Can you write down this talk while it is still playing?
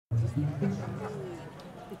I'm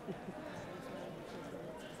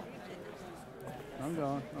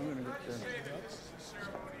going. I'm going to get there.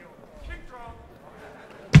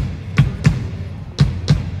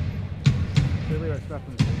 They leave our stuff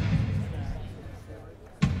in the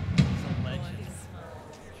Some legends.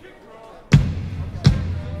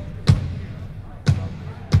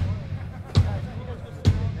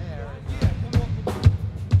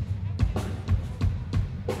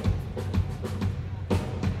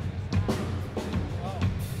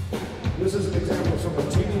 This is an example of some of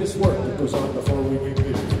the tedious work that goes on before we make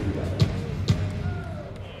music for you guys.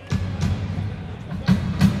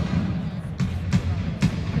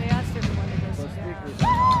 They asked everyone to go sit down.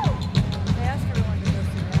 They asked everyone to go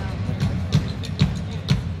sit down.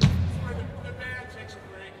 The band takes a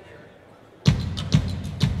break here.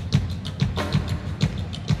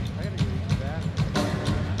 I gotta get you back.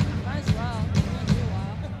 Might as well. It's gonna be a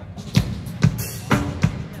while.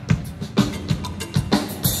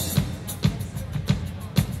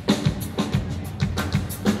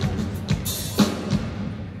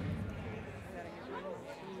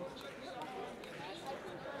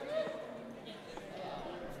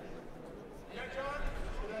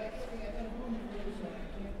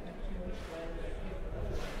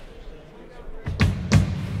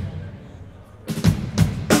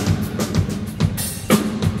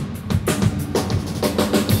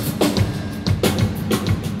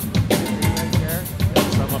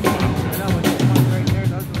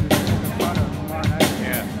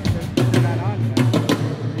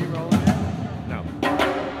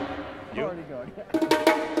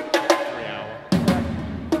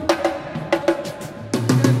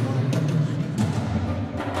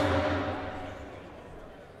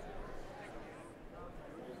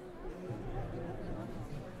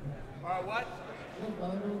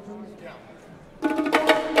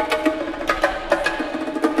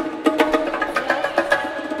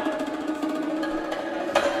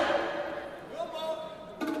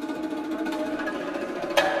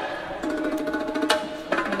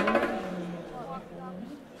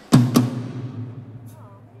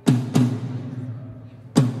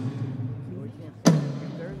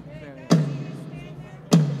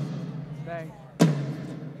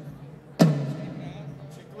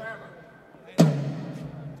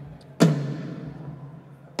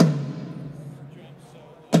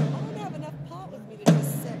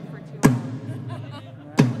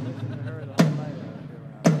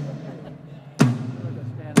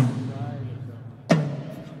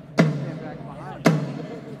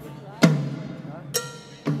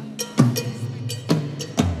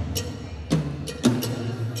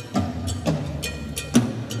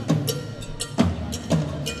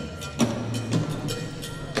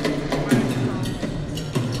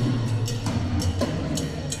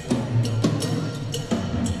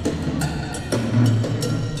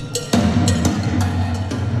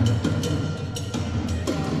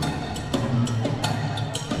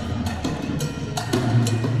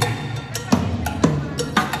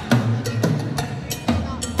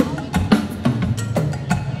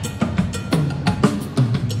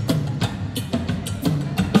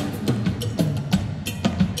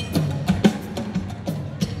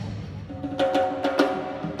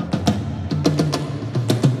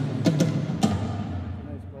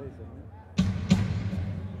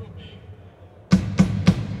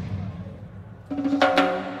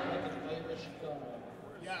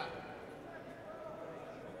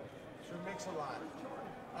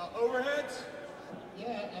 Overheads?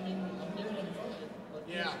 Yeah, I mean, I'm hearing it fine. But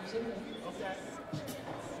yeah. Okay.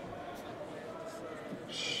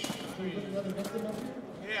 Can we put another victim up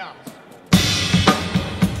here? Yeah.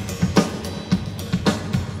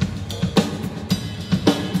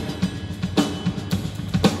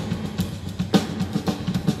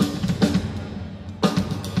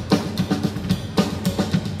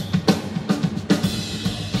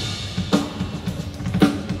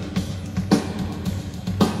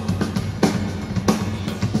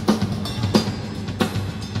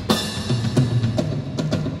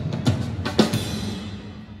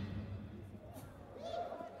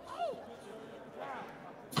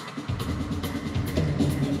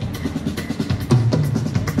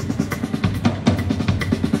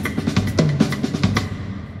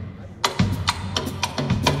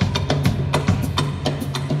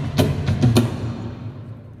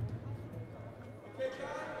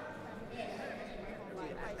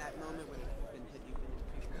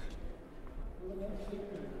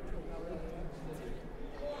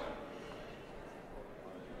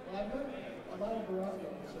 Well, I've heard a lot of Barraco,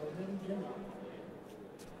 so maybe Jimmy.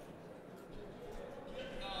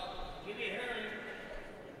 Give me a Harry.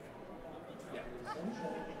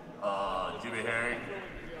 Soundcheck.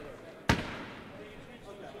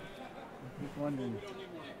 wondering,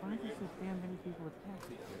 why is there so damn many people with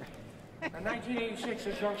taxis here? In 1986,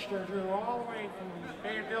 this youngster drew all the way from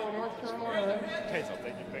Fayetteville, North Carolina. Okay, so I'll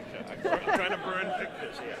take your picture. I'm trying to burn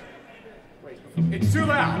pictures here. Wait, it's too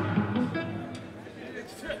loud.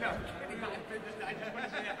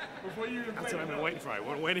 Before you even That's what I've been waiting for.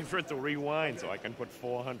 I'm waiting for it to rewind so I can put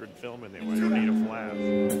 400 film in there where I don't need a flash.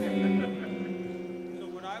 So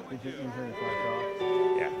what I would do...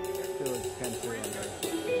 Yeah. Still, it's kind of cool on there. I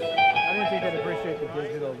didn't think I'd appreciate the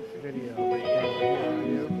digital video.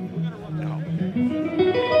 You? No.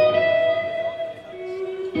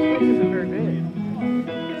 This isn't very big.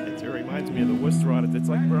 It reminds me of the Worcester Auditorium. It's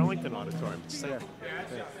like Burlington Auditorium. It's Yeah.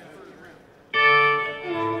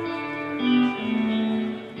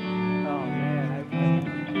 Oh man,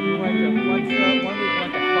 we went to one week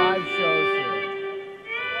went to 5 shows here.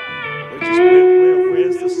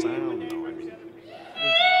 Where's the sound though? I mean,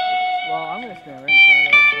 Well, I'm gonna stand right in front of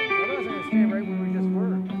those things. I was gonna stand right where we just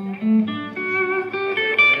were.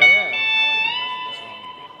 Yeah.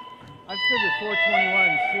 I've stood at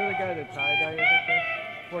 421s. See the guy that tie-dye is up there?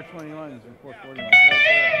 421s and 441s right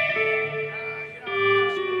there.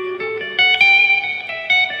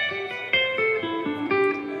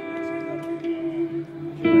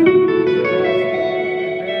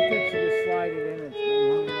 Advantage to just slide it in. It's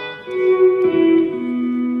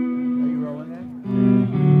Are you rolling that? I'm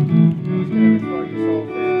just gonna record this whole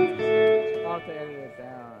thing. I'll have to edit it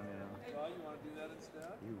down, you know. Well, you want to do that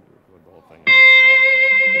instead? you record the whole thing.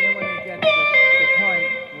 And then when you get to the point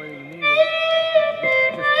where you need it,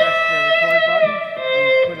 just press the record button and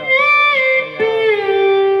put a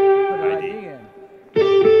ID in.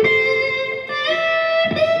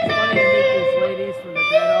 It's funny to meet these ladies from the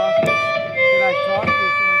dead office that I've talked to so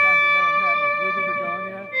many times I've never met, like Ruby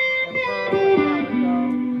Begonia and Pearl and Calico.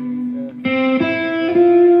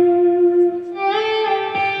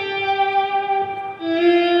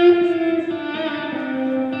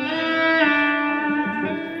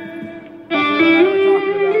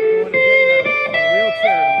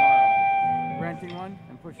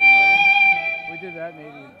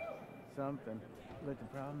 Something. But the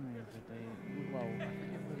problem is that I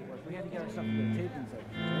forget what it was. We had to get our stuff to the taping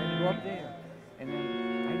section. We had to go up there. And then I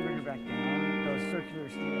had to bring her back down, those circular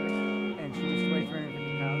stairs. And she was weighing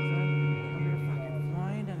 350 pounds then. And we were fucking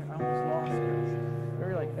flying and I almost lost her. We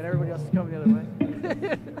were like, and everybody else was coming the other way.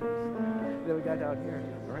 Then we got down here,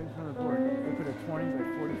 right in front of the board. We put a 20 by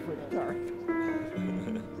 40 foot guard.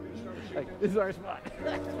 Like, this is our spot.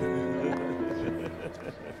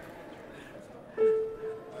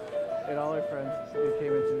 And all our friends who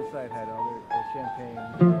came into the site had all their champagne.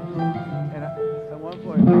 And at one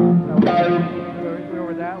point, we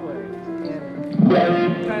were that way. And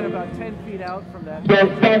kind of about 10 feet out from that.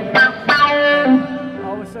 And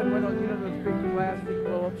all of a sudden, when those big plastic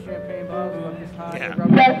blow-up champagne bottles up this high, Yeah.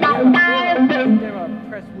 they have a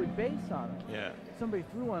pressed wood base on them. Yeah. Somebody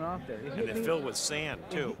threw one off there. And they're filled with sand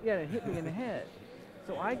too. Yeah, it hit me in the head.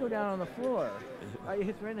 So I go down on the floor. It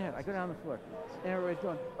hits right in the head. I go down on the floor. And everybody's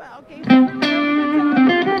going, well, okay. I'm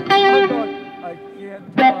going, I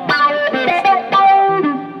can't talk.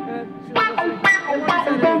 And she was like, what's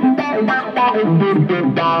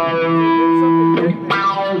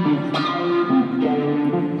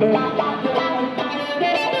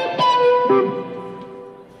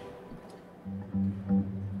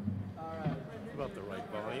About the right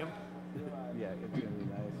volume. Yeah, it's going to be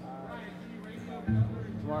nice.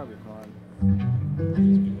 Tomorrow will be fun.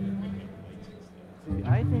 See,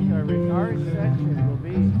 I think our section will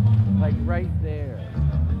be like right there.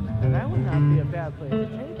 And that would not be a bad place to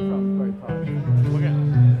take from, quite possibly. Look at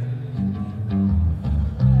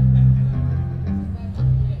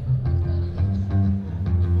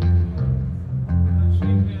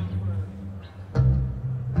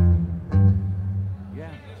Yeah,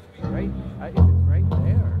 right. If it's right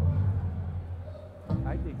there,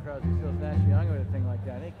 I think Crosby, Stills, Nash Young or a thing like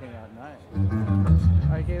that. It came out nice.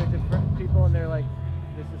 I gave it to people, and they're like,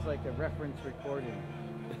 "This is like a reference recording."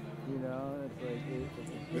 You know, it's like.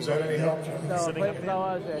 Is that any help, John? No, I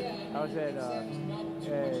was at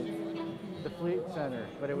the Fleet Center,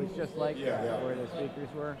 but it was just like that, where the speakers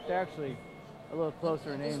were. They're actually a little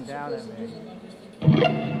closer and aimed down at me.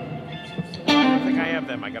 I think I have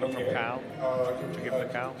them. I got them from Cal. Did you give them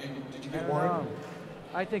to Cal? Did you get one?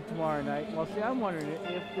 I think tomorrow night. Well, see, I'm wondering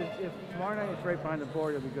if tomorrow night it's right behind the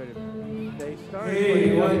board, it'll be good. If they start.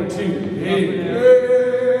 Hey, 1, 2, hey.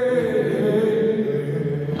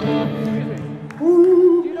 Do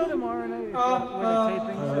you know tomorrow night when the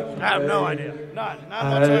taping? I have no idea. Not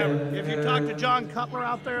whatsoever. If you talk to John Cutler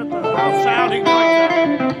out there at the sounding like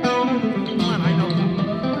that, come on, I know.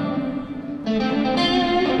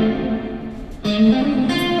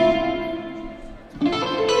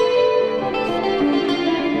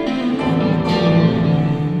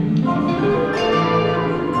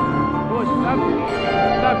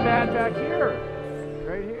 not bad back here.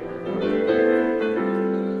 Right here.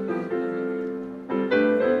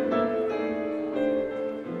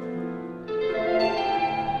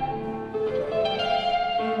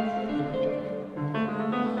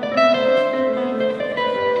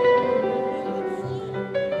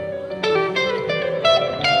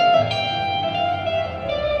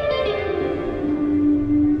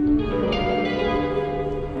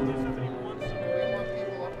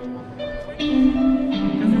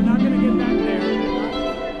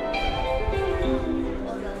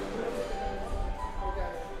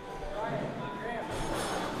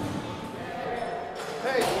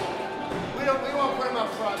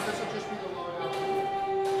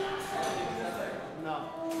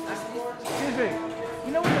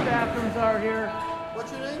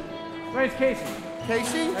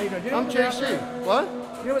 Casey? How you doing? I'm JC. What?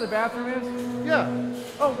 You know where the bathroom is? Yeah.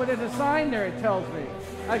 Oh, but there's a sign there, it tells me.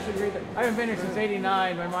 I should read it. I haven't been here since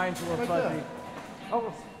 '89. My mind's a little fuzzy.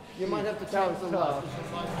 Oh, you might have to that tell was us tough.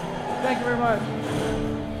 Thank you very much.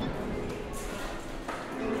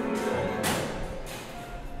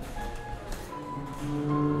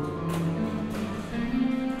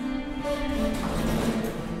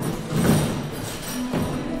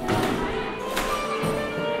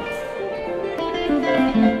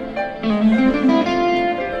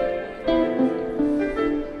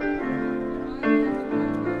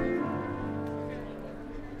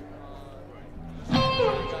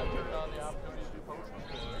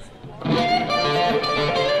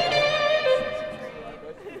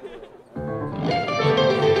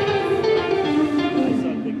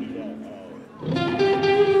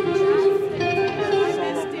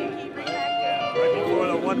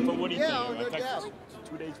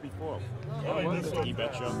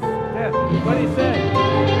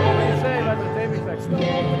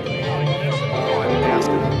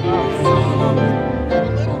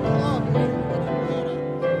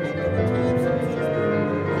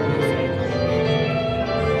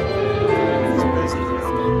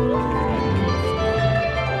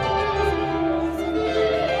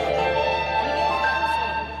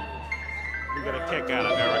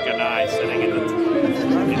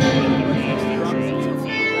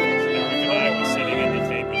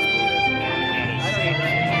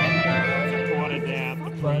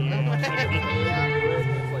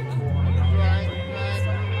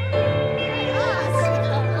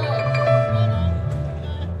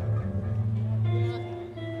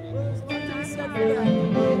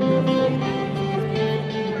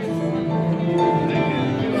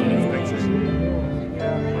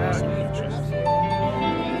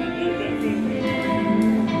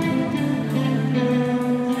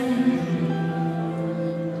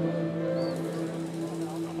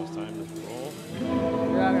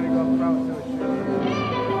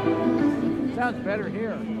 Better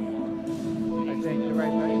here. I think the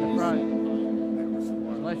right in the front.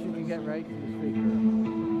 Unless you can get right to the speaker.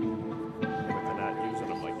 But they're not using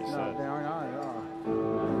them like you said. No, they are not at all.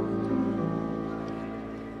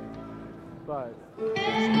 But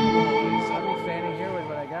I mean, standing here with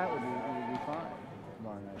what I got would be fine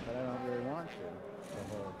tomorrow night. But I don't really want to the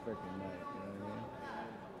whole freaking night. You know what I mean?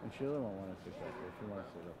 And Sheila won't want to sit up there. She wants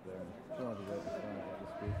to sit up there. She wants to go to the front of the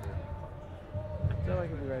speaker. So I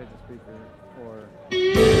can be right at the speaker or...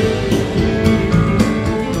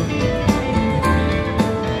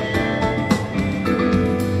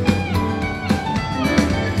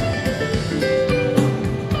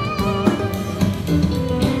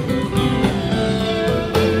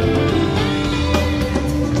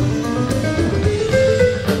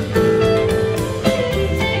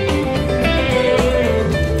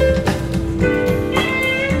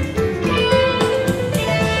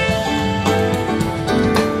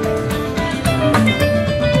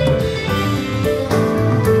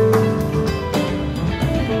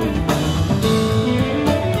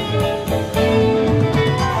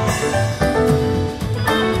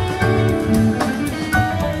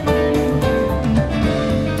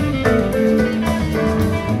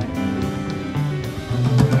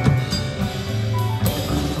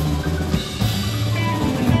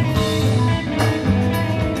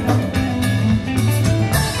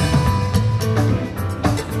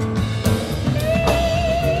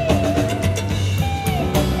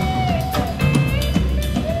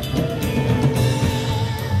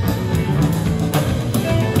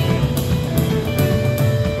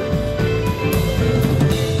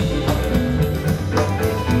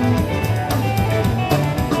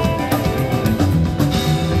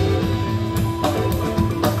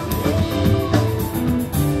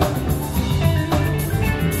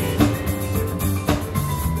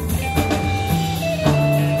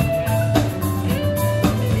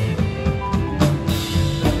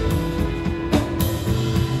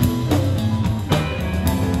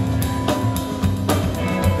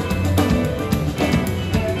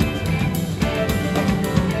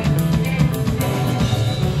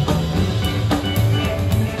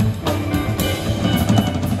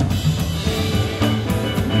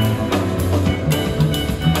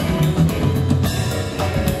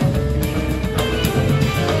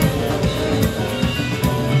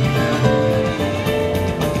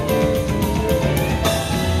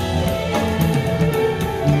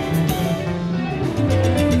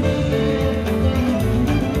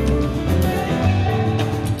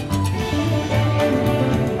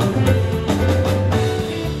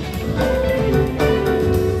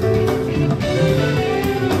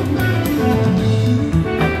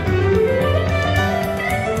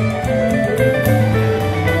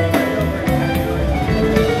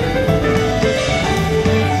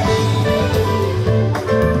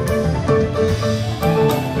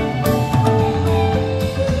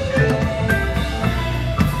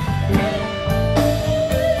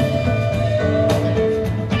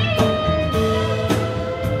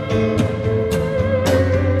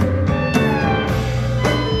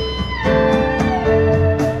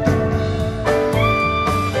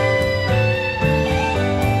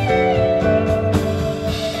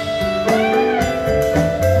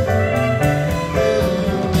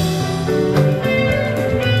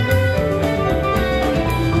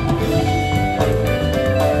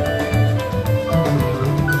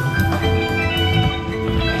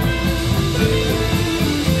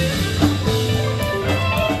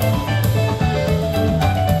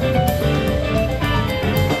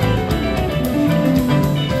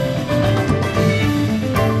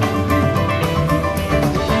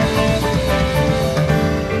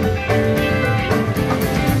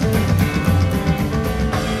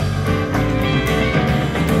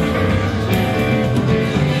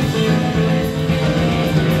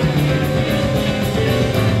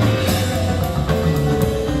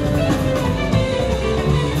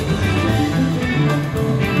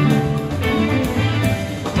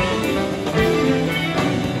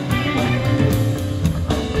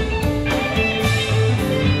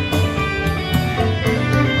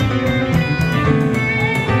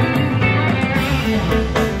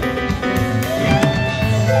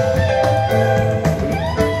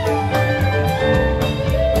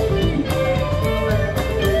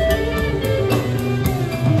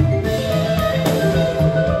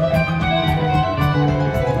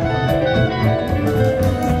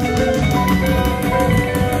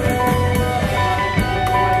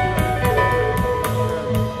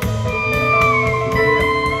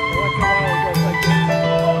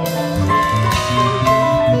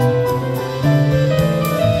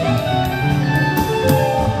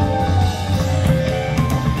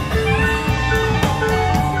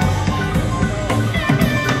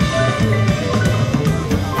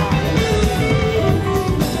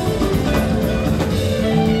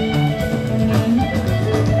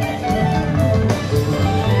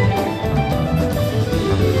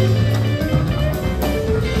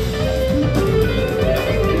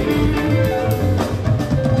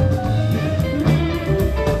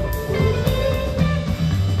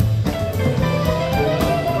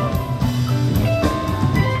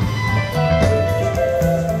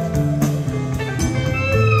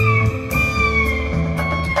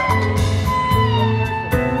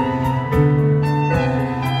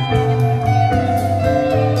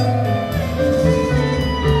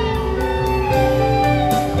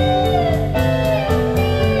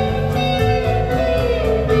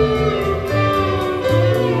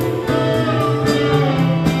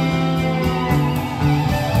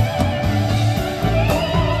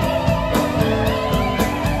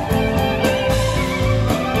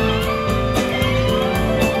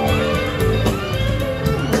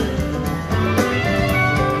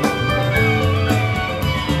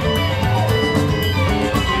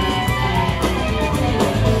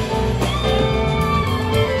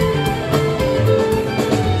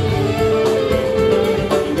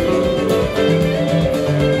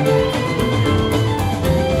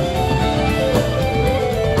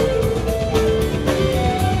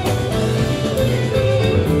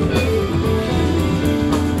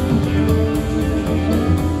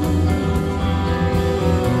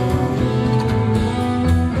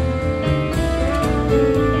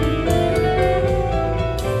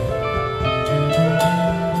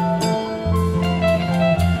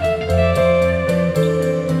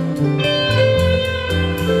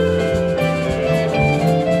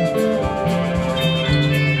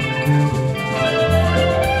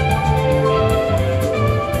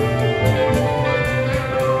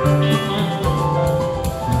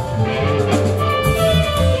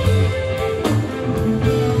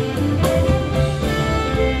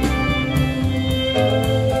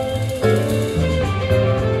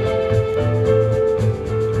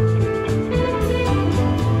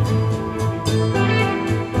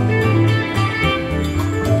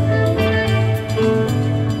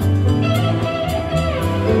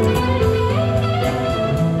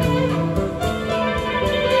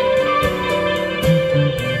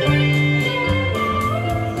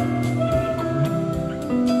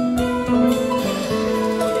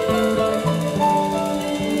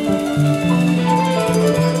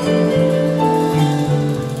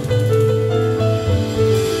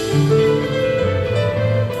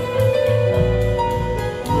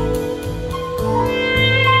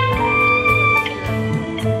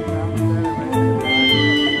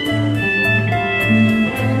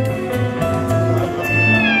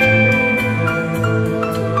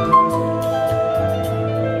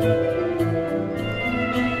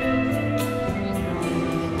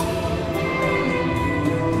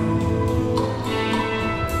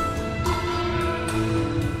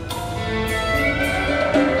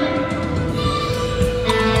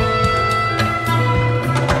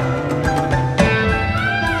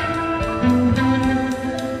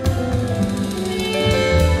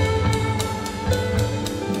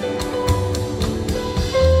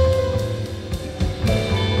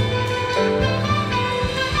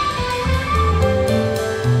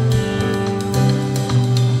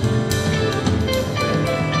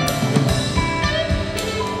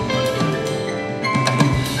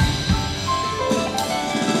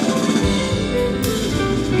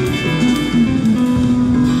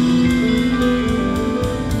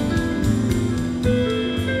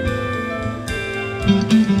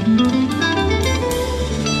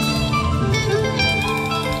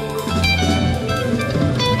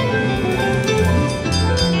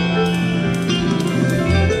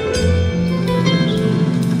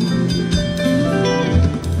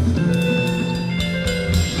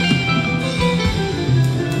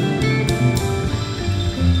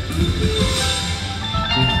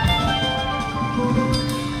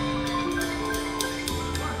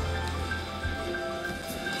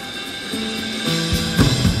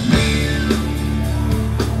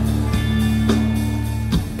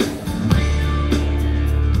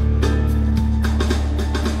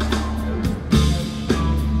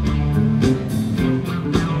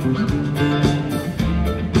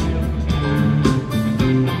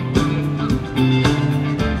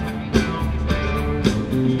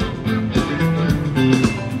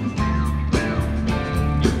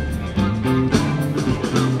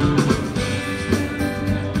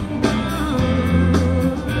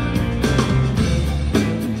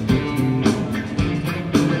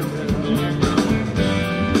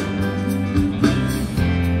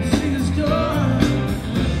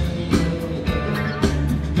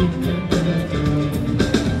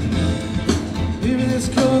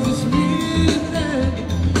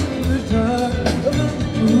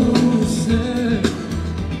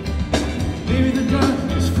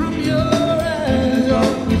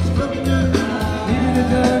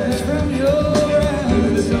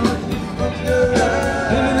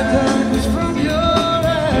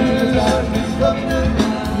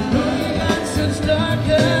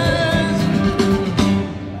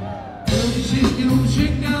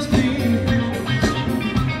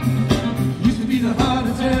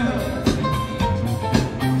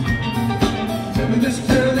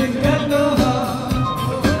 got no heart.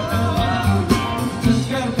 Just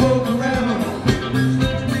gotta poke around.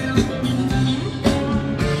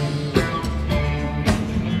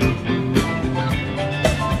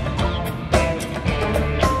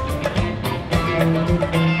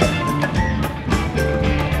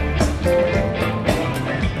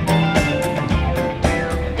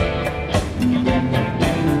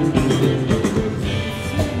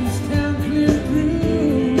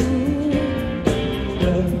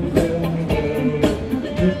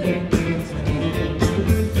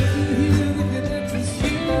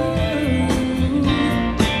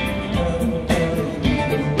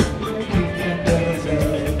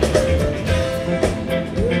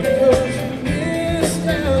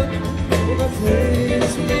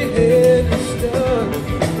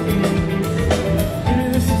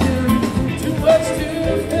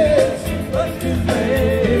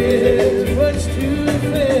 Much too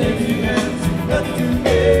fast, but too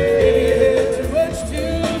late.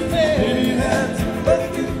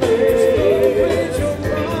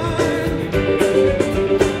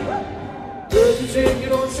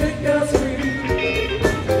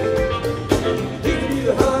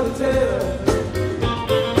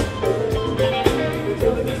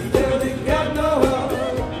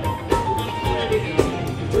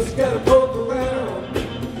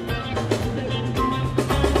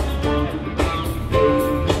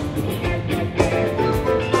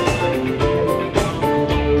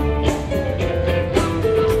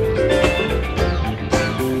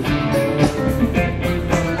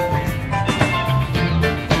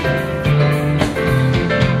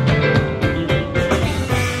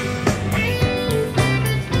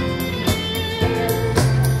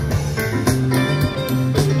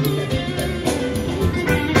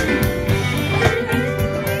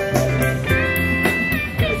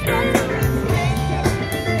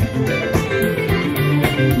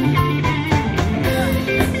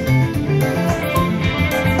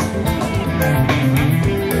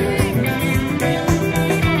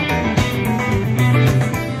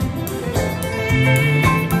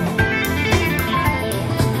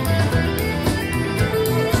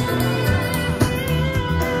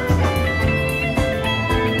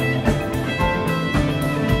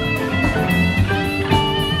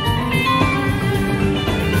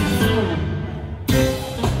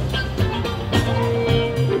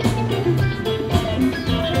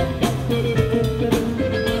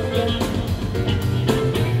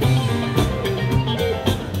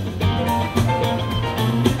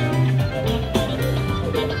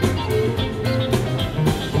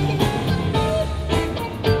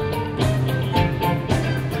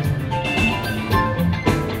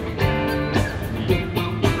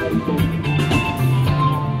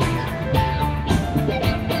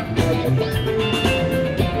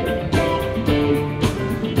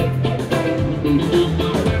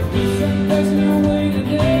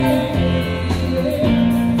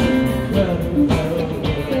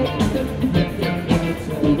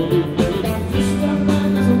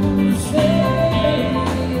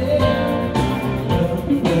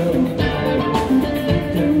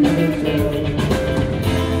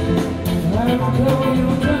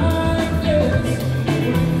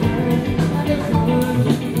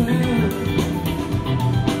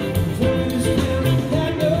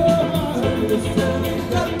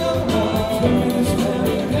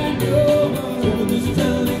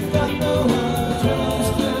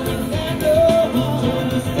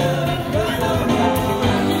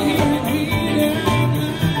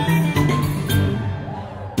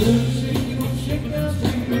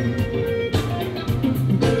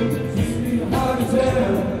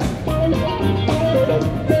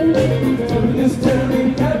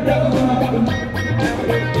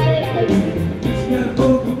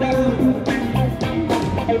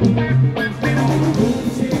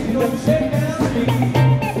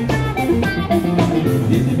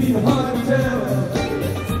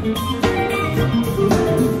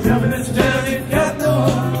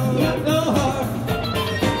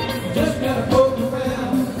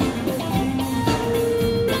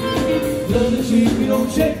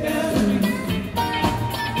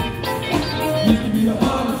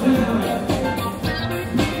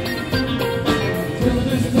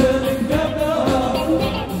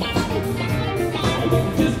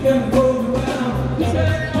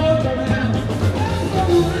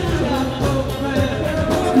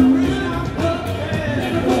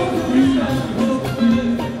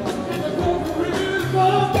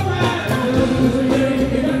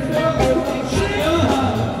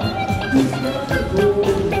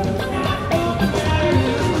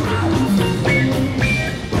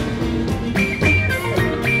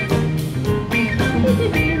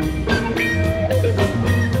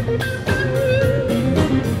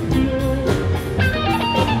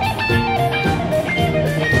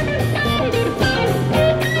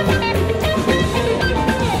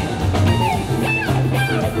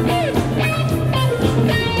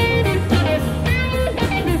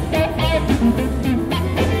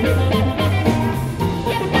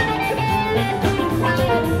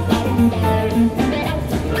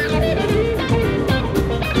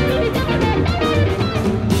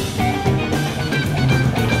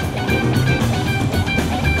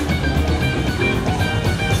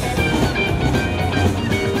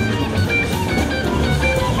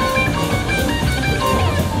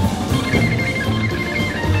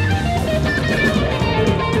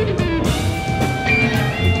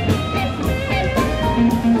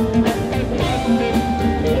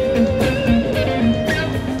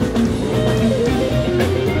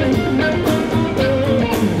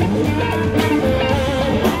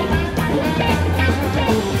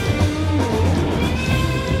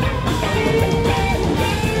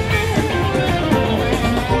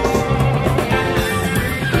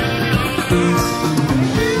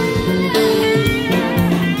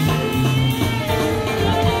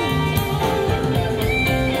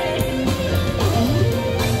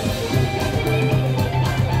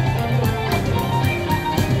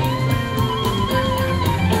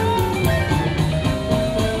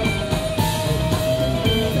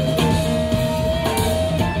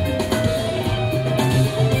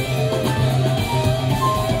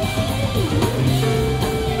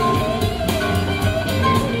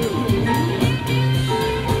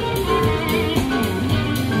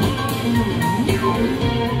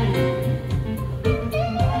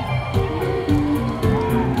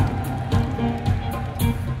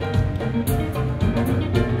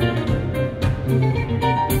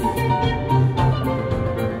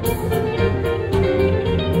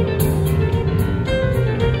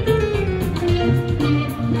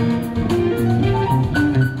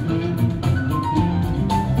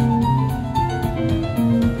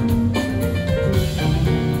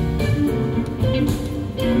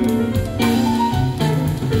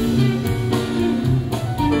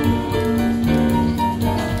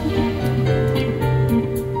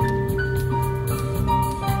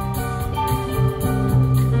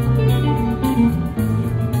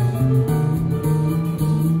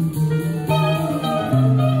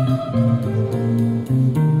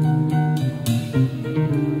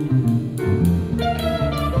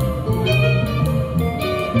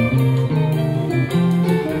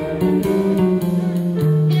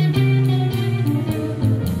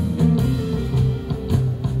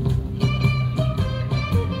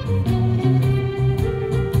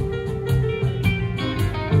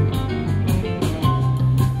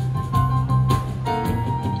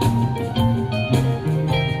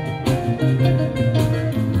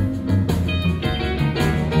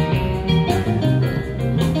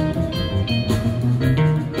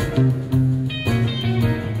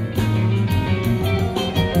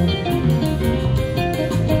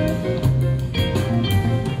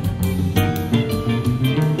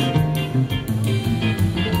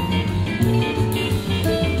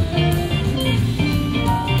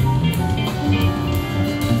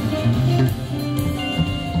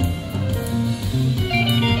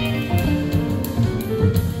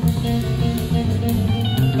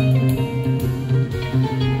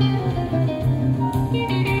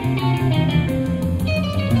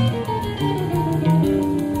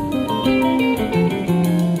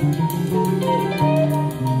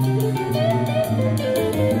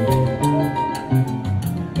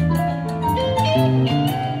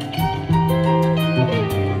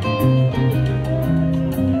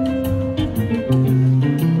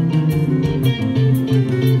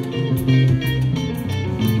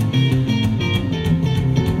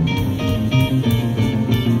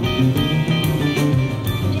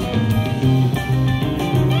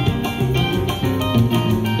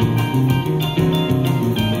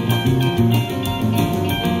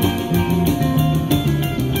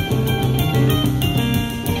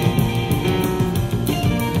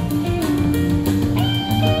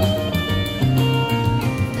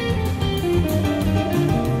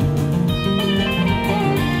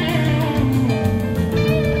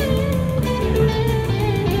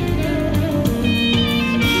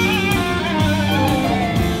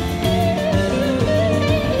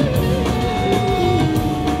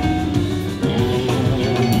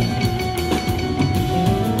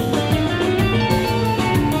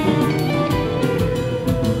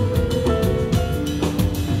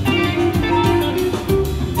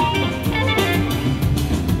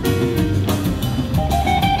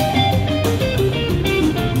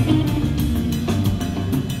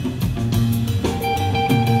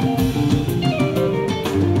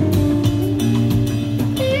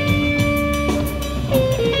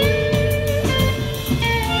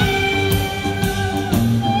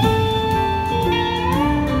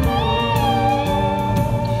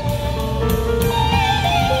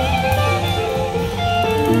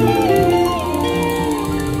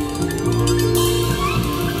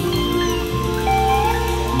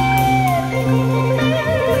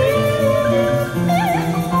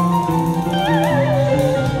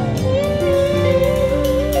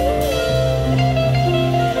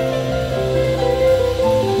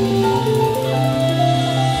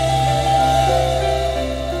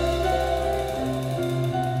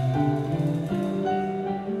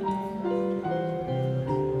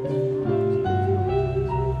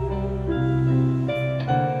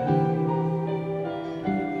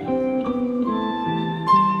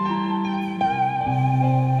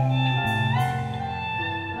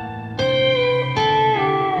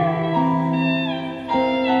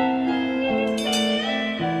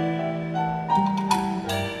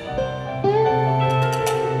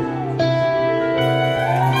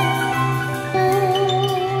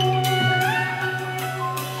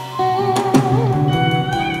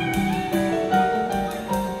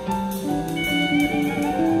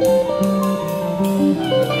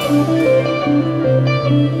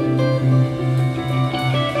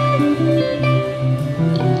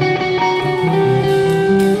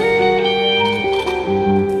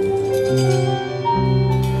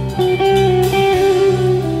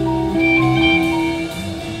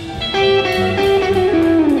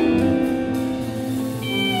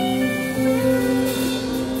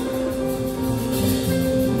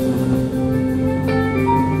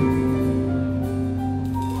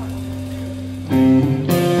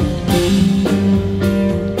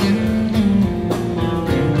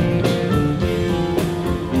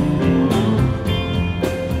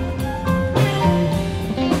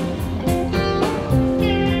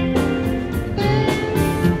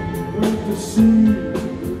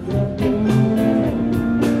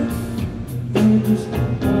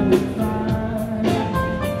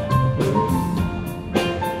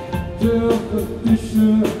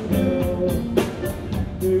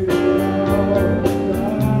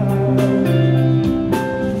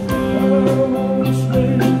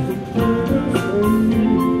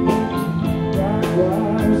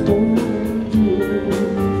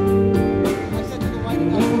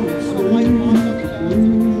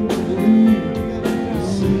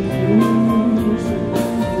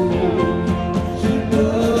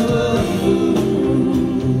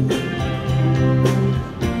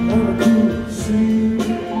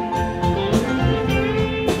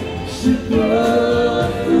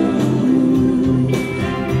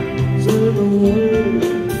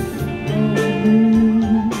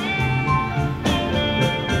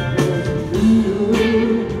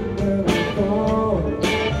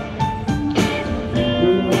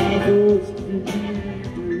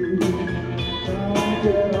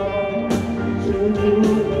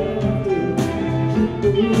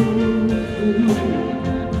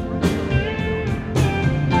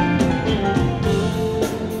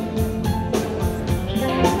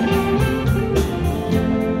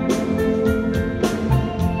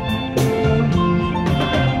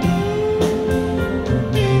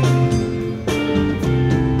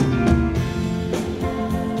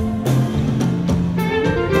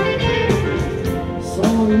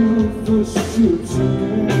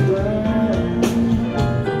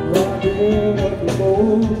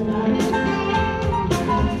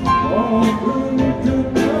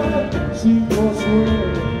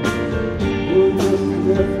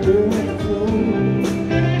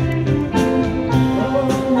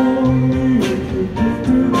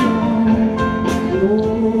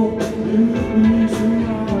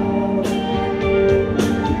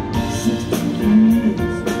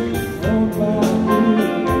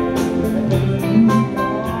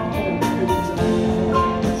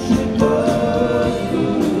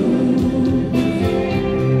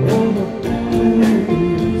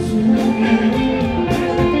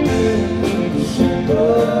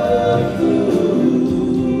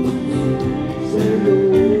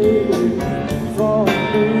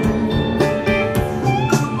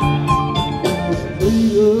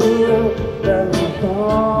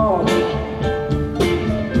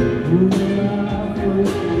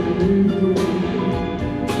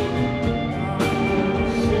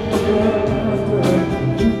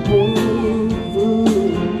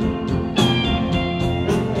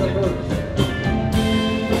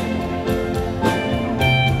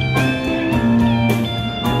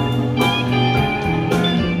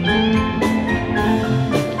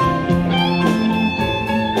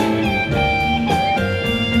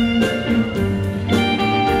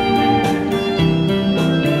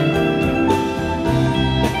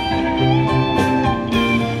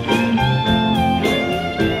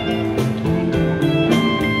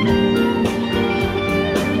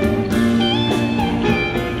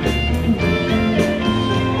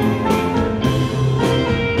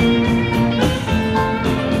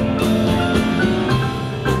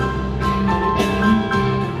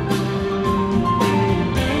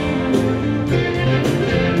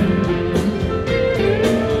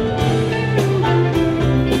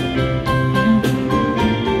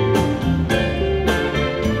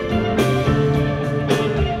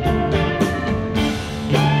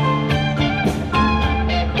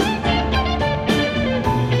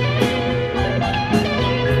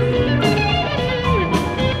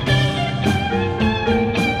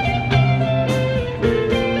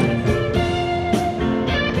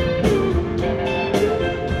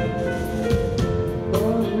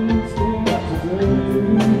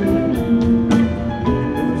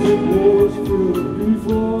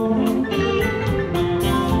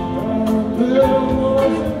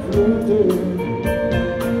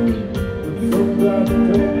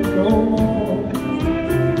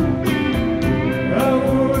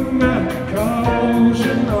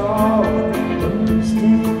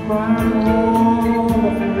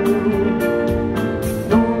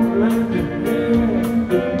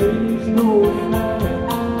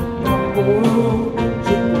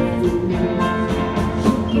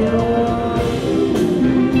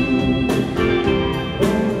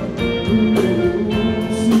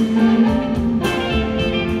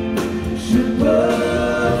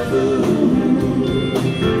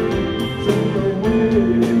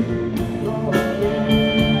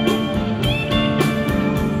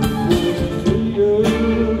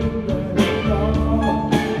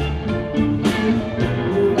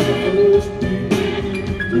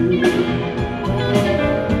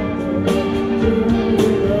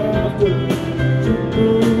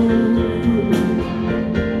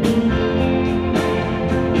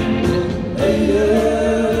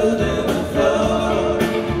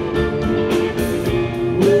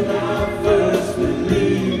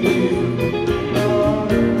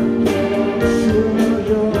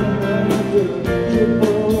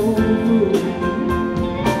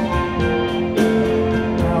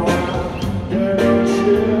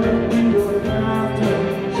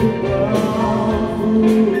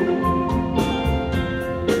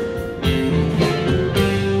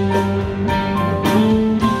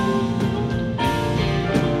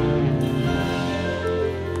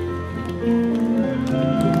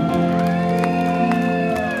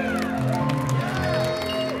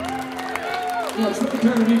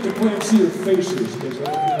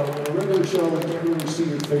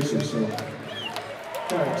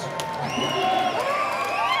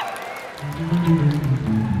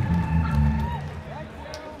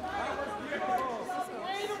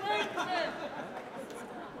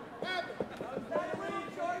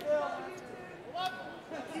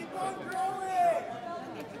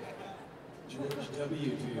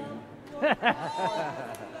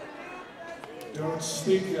 Don't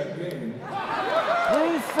speak that name.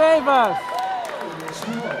 Please save us. It's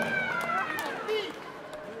small.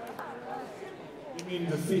 You mean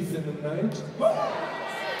the thief in the night?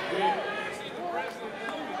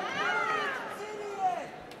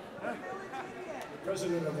 The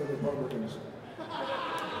president of the Republicans.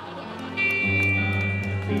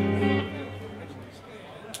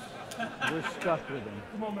 We're stuck with him.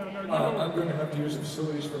 I'm going to have to use the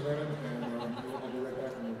facilities for a minute, and we'll be right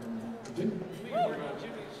back and we'll continue.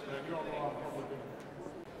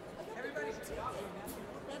 Everybody's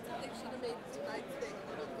that's what they should have made tonight's thing.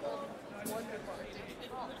 Wonderful.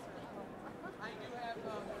 I do have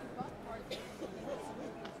parts.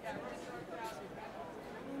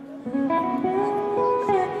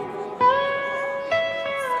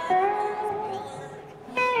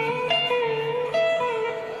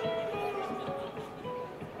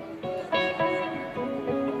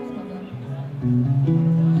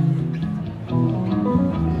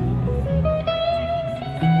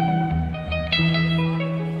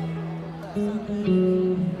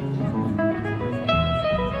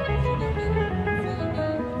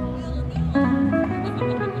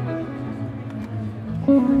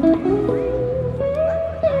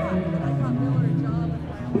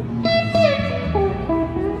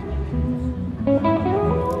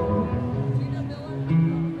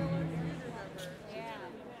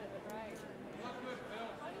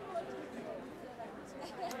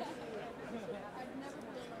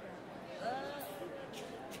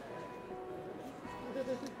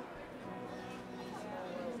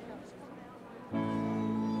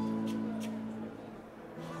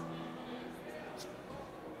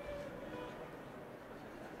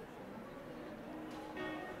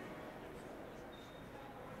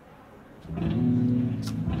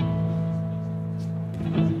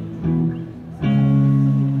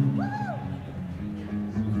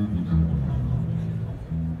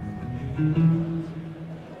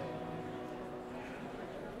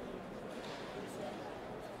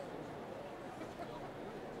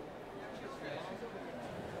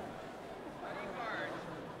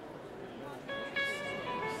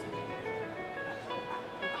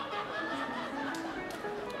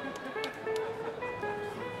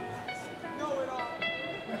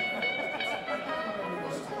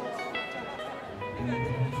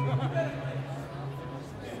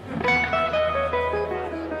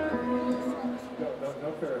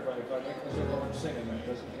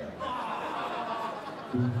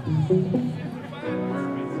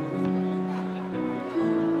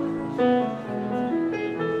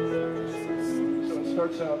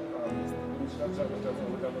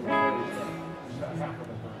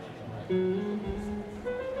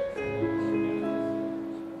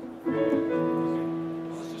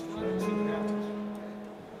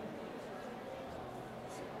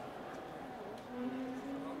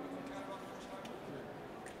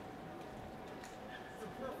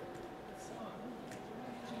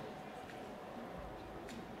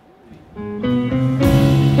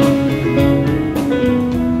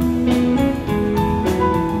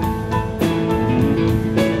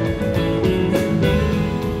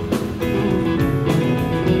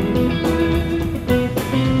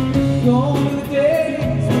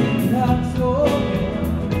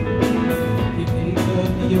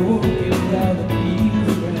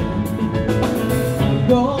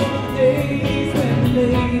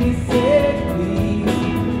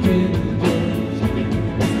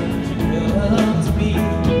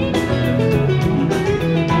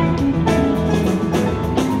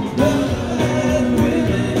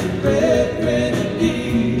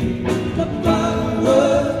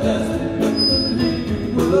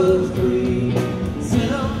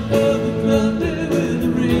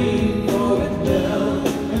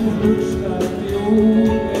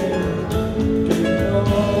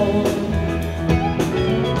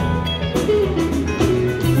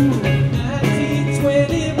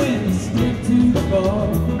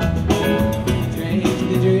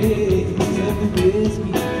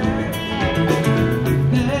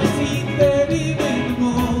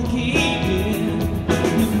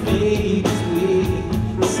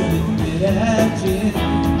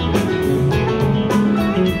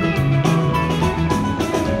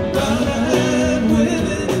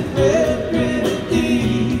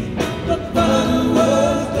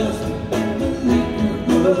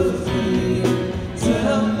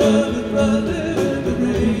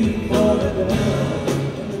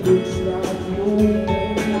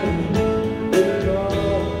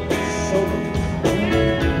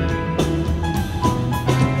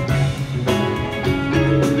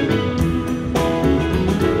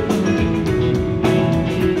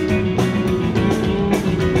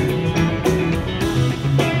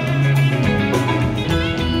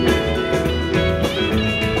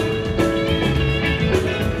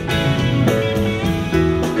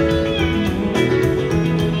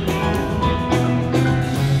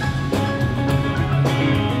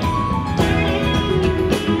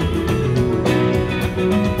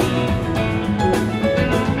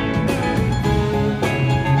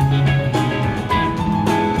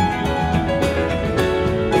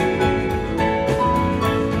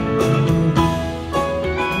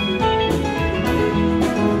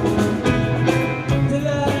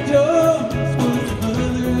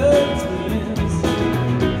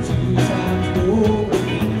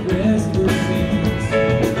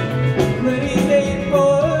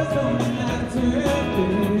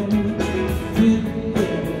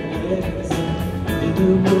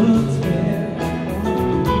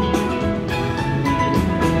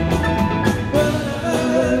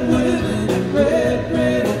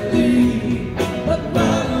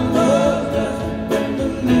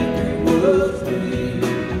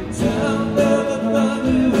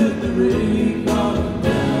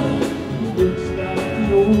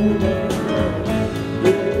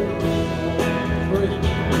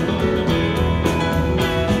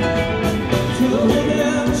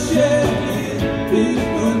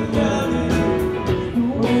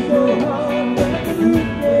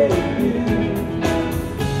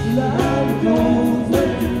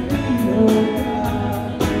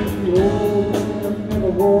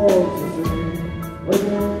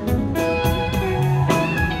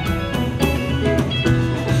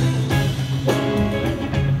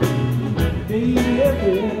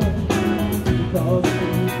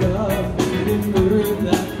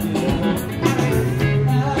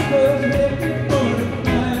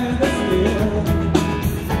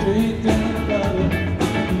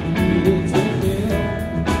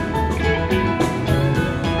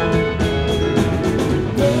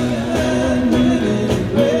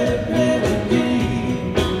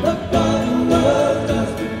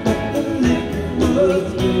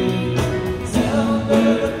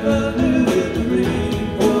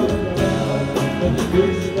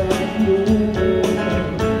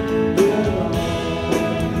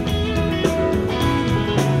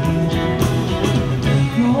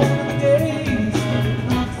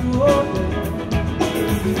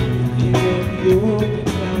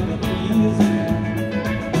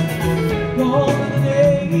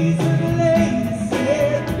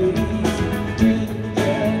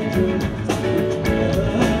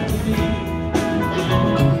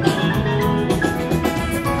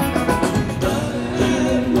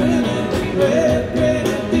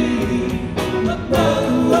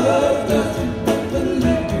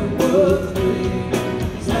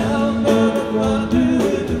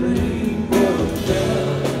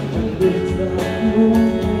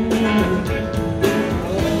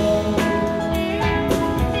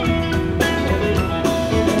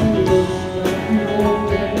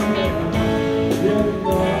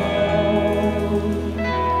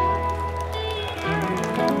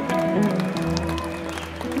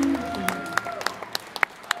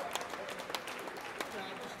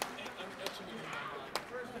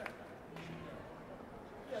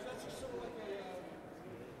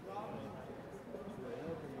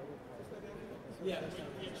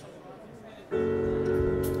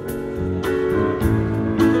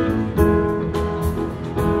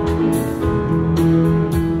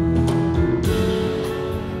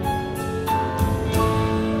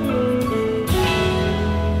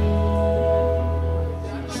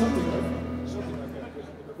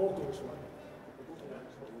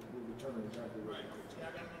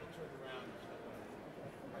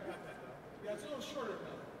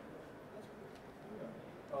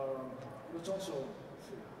 Let's also,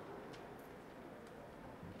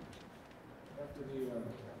 after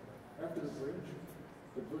the bridge,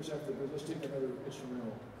 the verse after the bridge, let's take another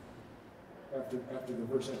instrumental after the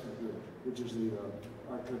verse after the bridge, which is the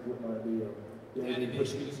Daddy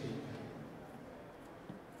Whiskey.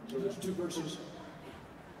 So there's two verses,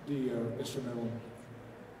 the instrumental,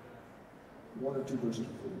 one or two verses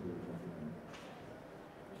before the bridge.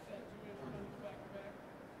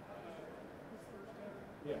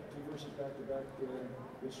 Yeah, two verses back to back,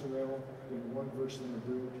 instrumental, then one verse, then the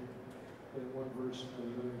bridge, then one verse, then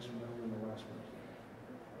another instrumental, then the last verse.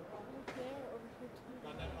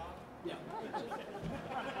 Got that, Bob? Yeah.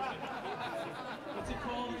 What's it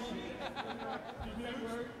called? Did that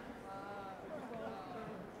work?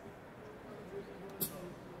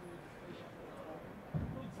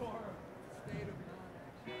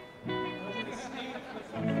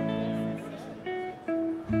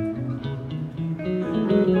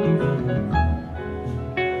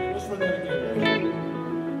 Let's run that again.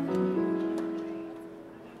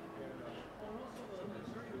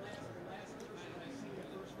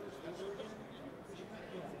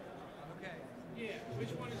 Okay. Yeah.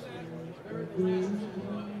 Which one is that?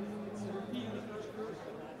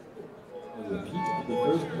 Repeat the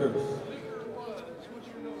first verse. What's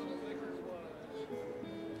your note on liquor was?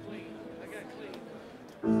 Clean. I got clean.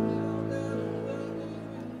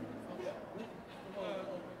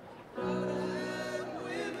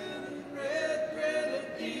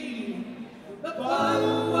 The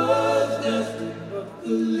bottle was dusty, but the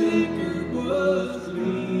liquor was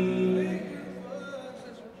clean.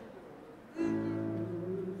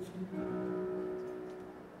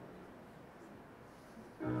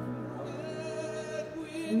 Red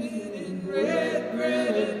women in red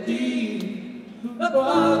grenadine.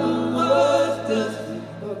 bottle was dusty,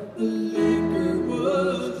 but the liquor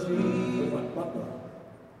was clean.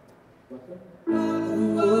 Bottle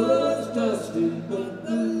was dusty, but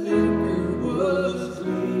the liquor was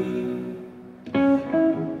clean.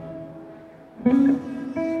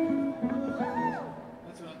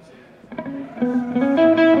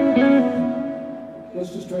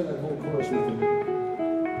 Let's just try that whole chorus with him.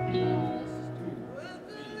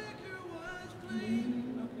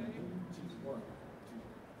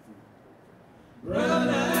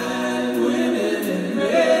 Brown-eyed women in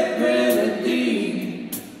red grenadine.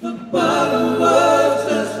 The bottle was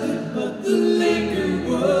dusty, but the liquor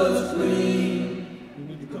was clean. You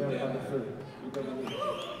need to go down on the third. You got to leave.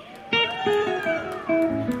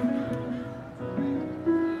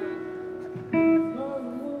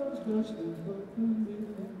 Bottle was dusty, but the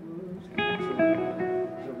liquor was clean.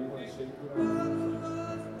 So we want to say it.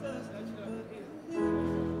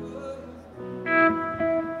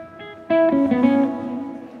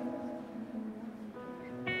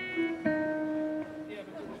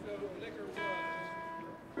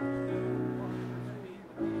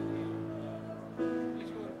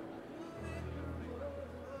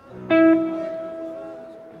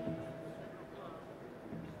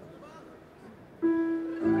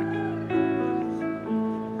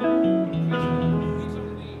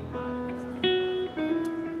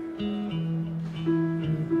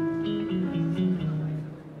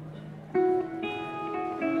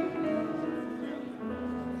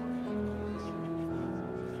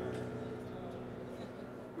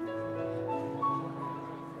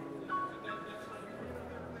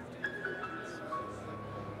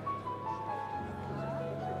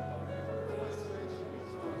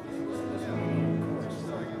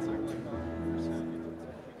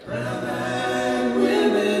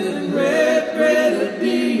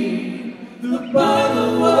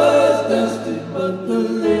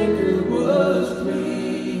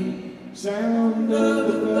 Sound of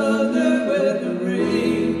the thunder with the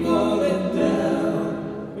rain falling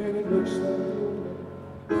down, and it looks like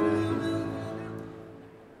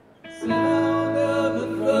sound of the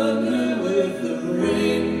thunder with the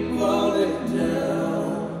rain falling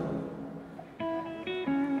down.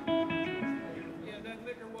 Yeah, that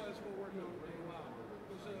liquor was what we're doing for a while.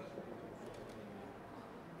 Because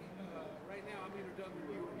right now I'm either done with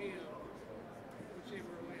you or him,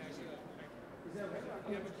 whichever way I go.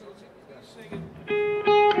 Yeah, but he's singing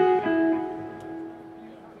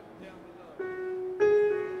down below.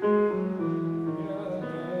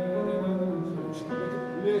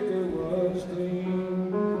 liquor was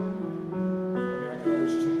clean. I can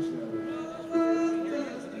always change that.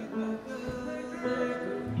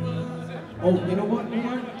 Oh, you know what,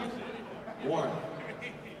 Warren? Warren.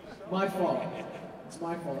 My fault. It's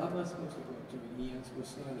my fault. I'm not supposed to go to an E. I'm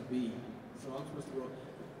supposed to go to B. So I'm supposed to go.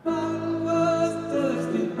 Bottle was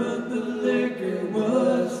dusty, but the liquor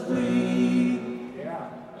was clean. Yeah.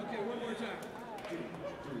 Okay, one more time.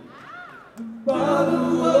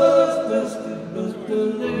 Bottle was dusty, but the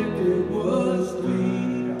liquor was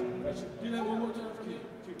clean. Do that one more time for me.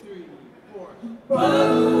 2, 3, 4.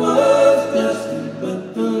 Bottle was dusty, but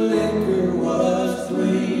the liquor was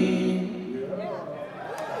clean.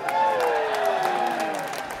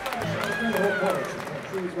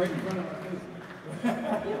 She was right in front of my face.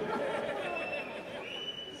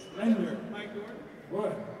 Splendor. Mike Gordon.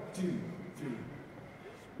 1, 2, 3.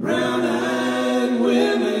 Brown-eyed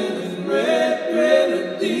women in red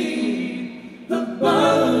grenadine. The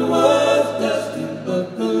bottle was dusty, but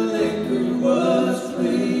the liquor was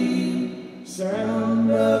clean.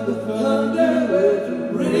 Sound of the thunder with the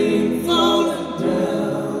rain falling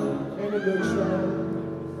down, And it looks like.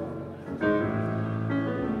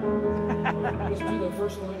 Let's do the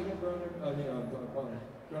first line again,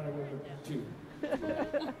 Browner women 2.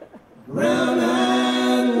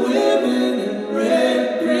 brown-eyed women in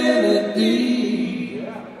red grenadine.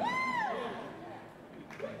 Yeah.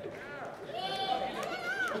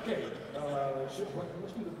 Okay, let's do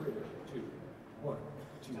the bridge. 2, 1,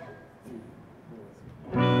 2, 3,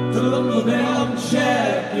 4. Tumble down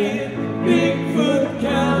shack in Bigfoot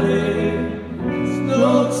County.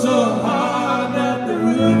 Snowed so hard that the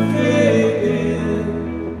roof caved in.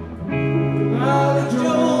 Molly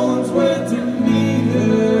Jones went to meet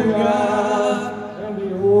her God. And the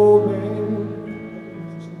old man.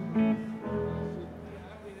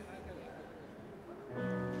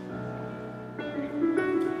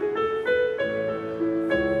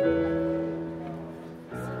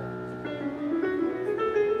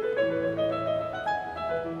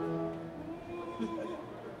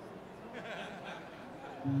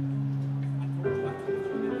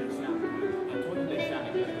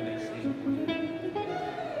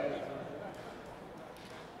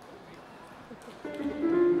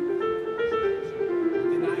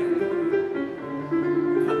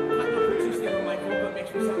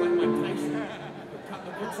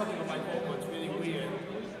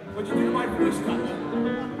 What'd you do to my voice cut?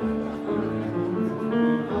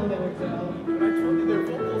 I'll never tell. But I told you their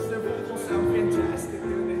vocals sound fantastic.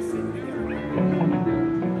 They sing together.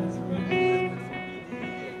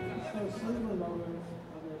 So similar on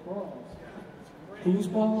their balls. Whose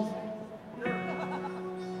balls?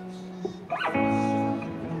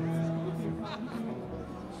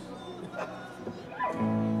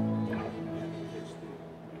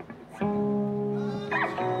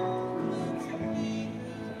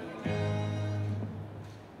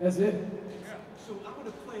 That's it. Yeah. So I'm going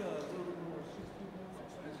to play a little bit more.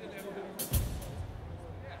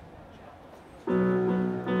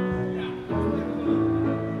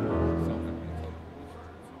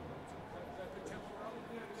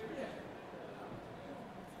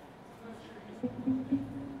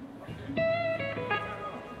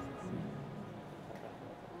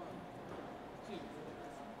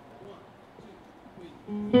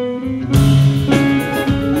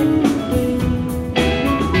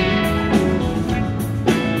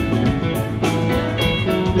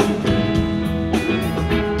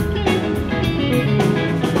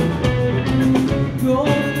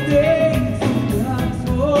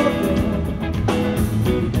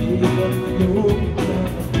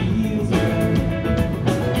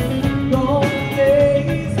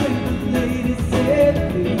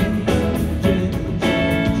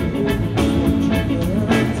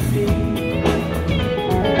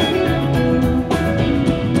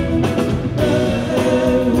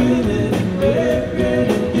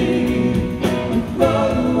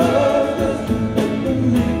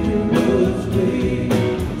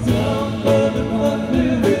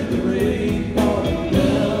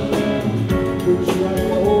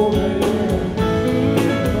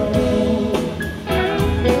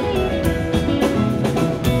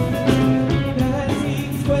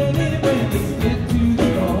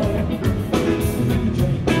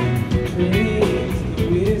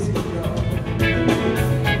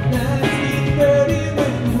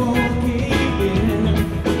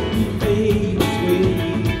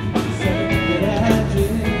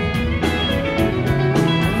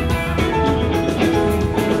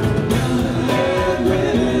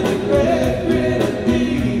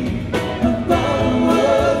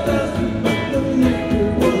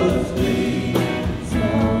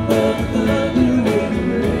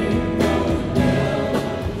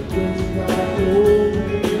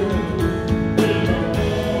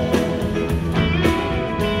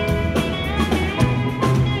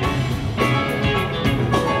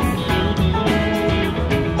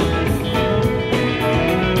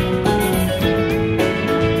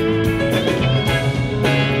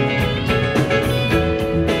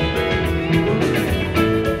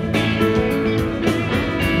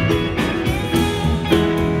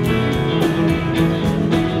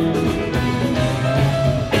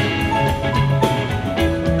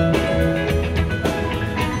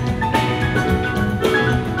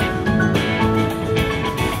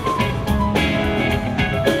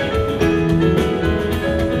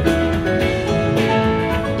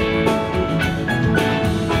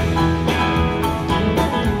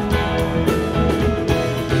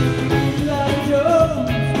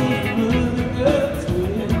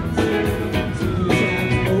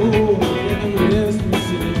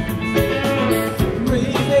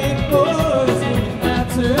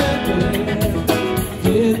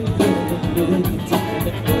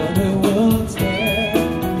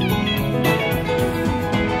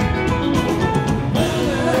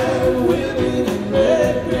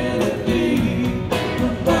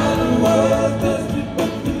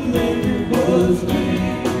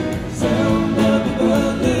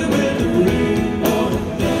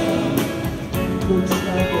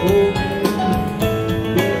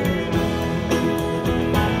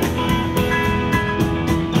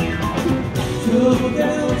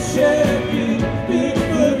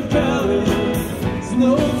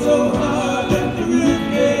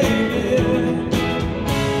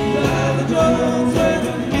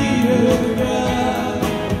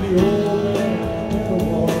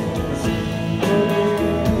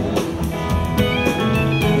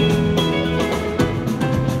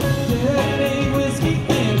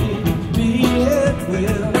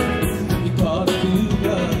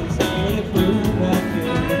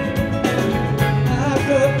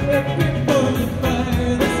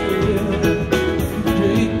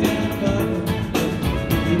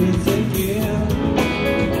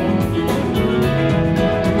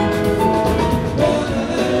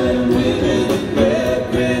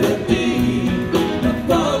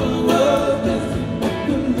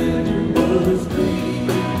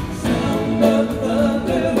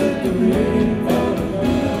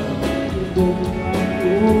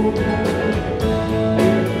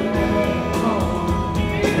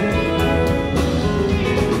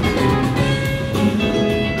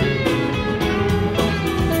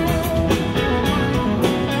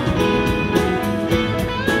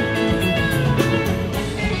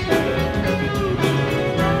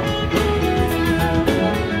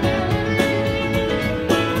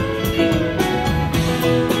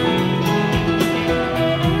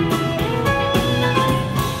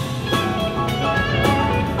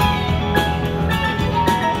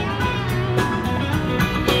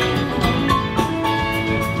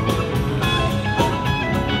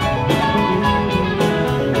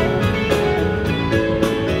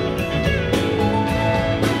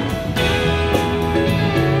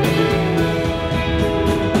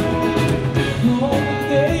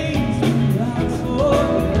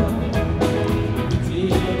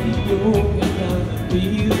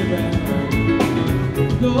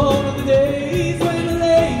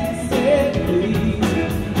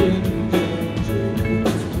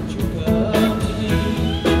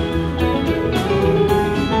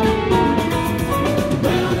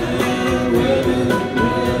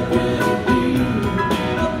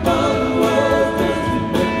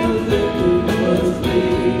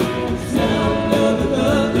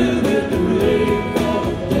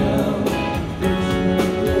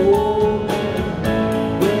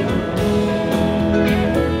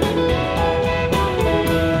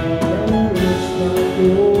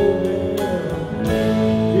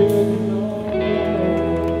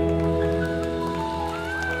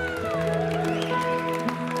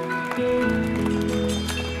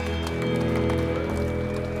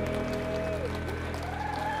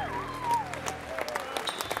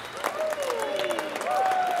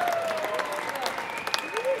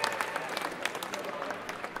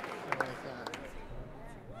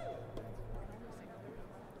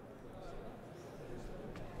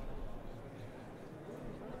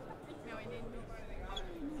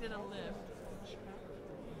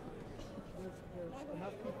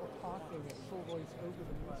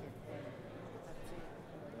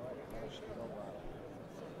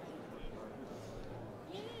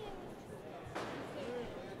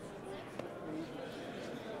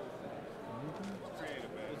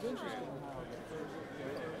 It's interesting how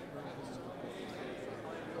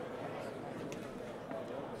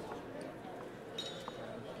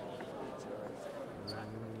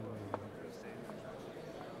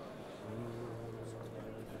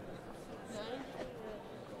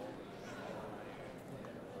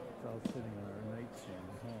it's all sitting on our nightstand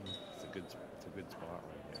at home. It's a good spot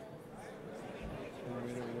right here. And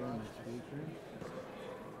right over there on the speaker.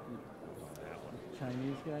 That one.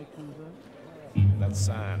 Chinese guy comes up. That's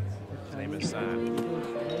San. His name is San. And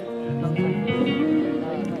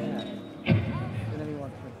then he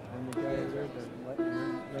wants to, and the guy there,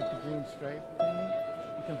 the green stripe thing,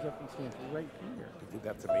 he comes up and stands right here. He did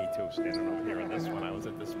that to me too, standing over here on this one. I was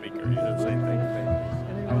at the speaker. He did the same thing.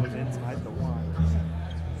 I was inside the one.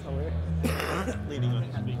 So we're leaning on the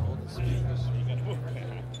speaker. So you gotta move back.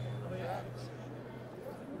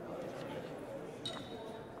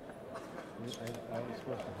 I was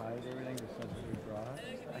supposed to hide everything, there's such a big draw.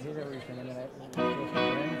 I hid everything, and then I was supposed to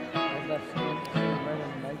win. I left sitting right on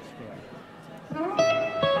the nightstand.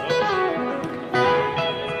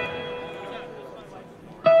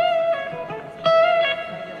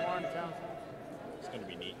 It's going to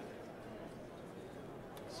be neat.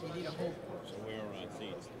 So you need a whole So where are our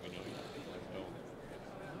seats? We know you.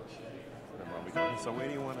 So where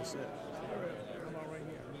do you want to sit? Come on right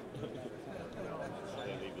here.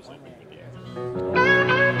 They leave us open for the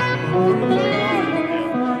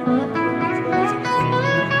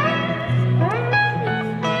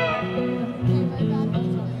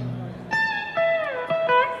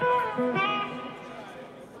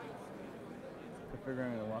I figure I'm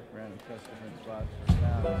going to walk around and test different spots for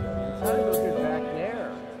sound. It's hard to go good back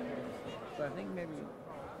there. So I think maybe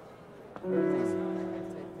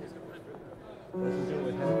listen to it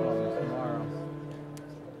with headphones tomorrow.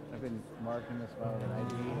 I've been marking this spot with an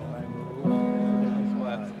ID if I move. I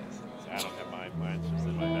don't have mine. Mine's just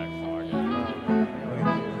in my back pocket.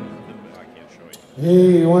 I can't show you.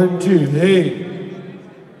 Hey, 1, 2, hey.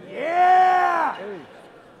 Yeah! Hey.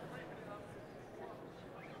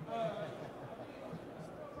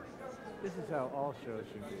 This is how all shows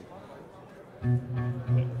should be.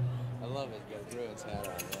 I love it. You got a Bruins hat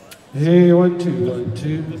on. Hey, 1, 2, 1,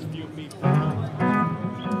 2. Just few people.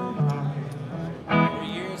 For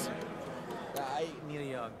years, Neil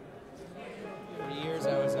Young. For years,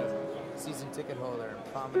 I was a season ticket holder in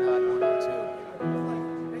Promenade 102.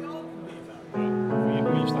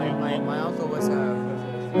 My uncle was a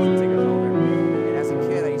season ticket holder, and as a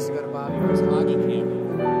kid, I used to go to Bobby Orr's hockey camp.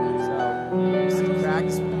 So I used to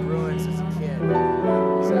practice with the Bruins as a kid.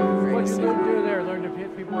 What did you do there? Learn to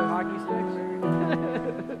hit people with hockey sticks?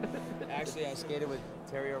 Actually, I skated with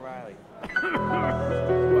Terry O'Reilly. Wow.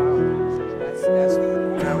 That's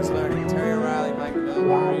when I was learning. Terry O'Reilly, Mike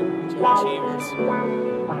Milbury, Joe Cheevers,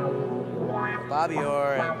 Bobby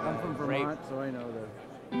Orr, and I'm from Vermont, so I know the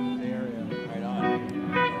area. Right on.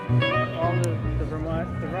 All the Vermont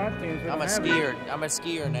teams. I'm a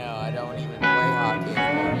skier now. I don't even play hockey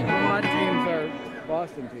anymore. Vermont teams are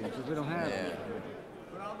Boston teams because we don't have them.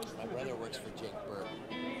 My brother works for Jake Bird.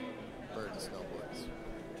 Bird Snowboards.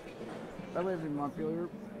 I live in Montpelier.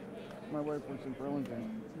 My wife works in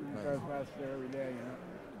Burlington. Drive past there every day, you know.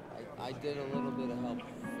 I did a little bit of help for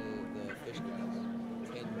the fish guys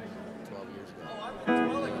 10, 12 years ago.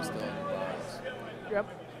 They were still in the bars. Yep.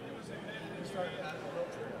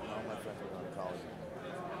 All my friends were going to college.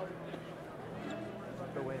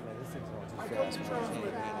 But wait a minute, this thing's going too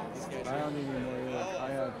fast. I don't need any more either. I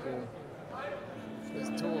have two. There's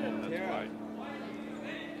two of them. That's right.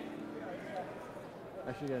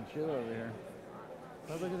 Actually got chill over here.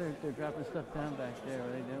 Oh, look at they're dropping stuff down back there. What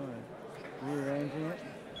are they doing? Rearranging it?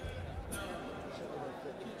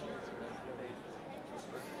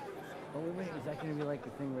 Oh, wait, is that going to be like the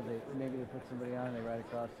thing where maybe they put somebody on and they ride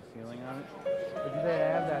across the ceiling on it? Or do they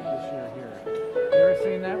have that this year here? You ever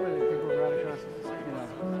seen that where the people ride across the, you know,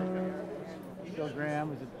 Bill Graham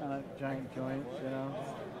was on a giant joint, you know?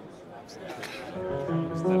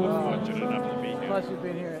 Just never fortunate enough to be here. Plus, you've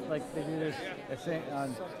been here, like they do this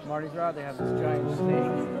on Mardi Gras. They have this giant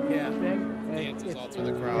snake thing. Dances all through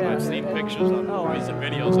the crowd. I've seen pictures on movies and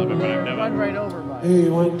videos of it, but I've never. Run right over by. Hey,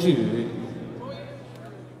 1, 2.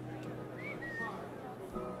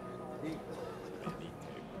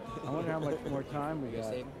 I wonder how much more time we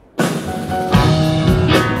got.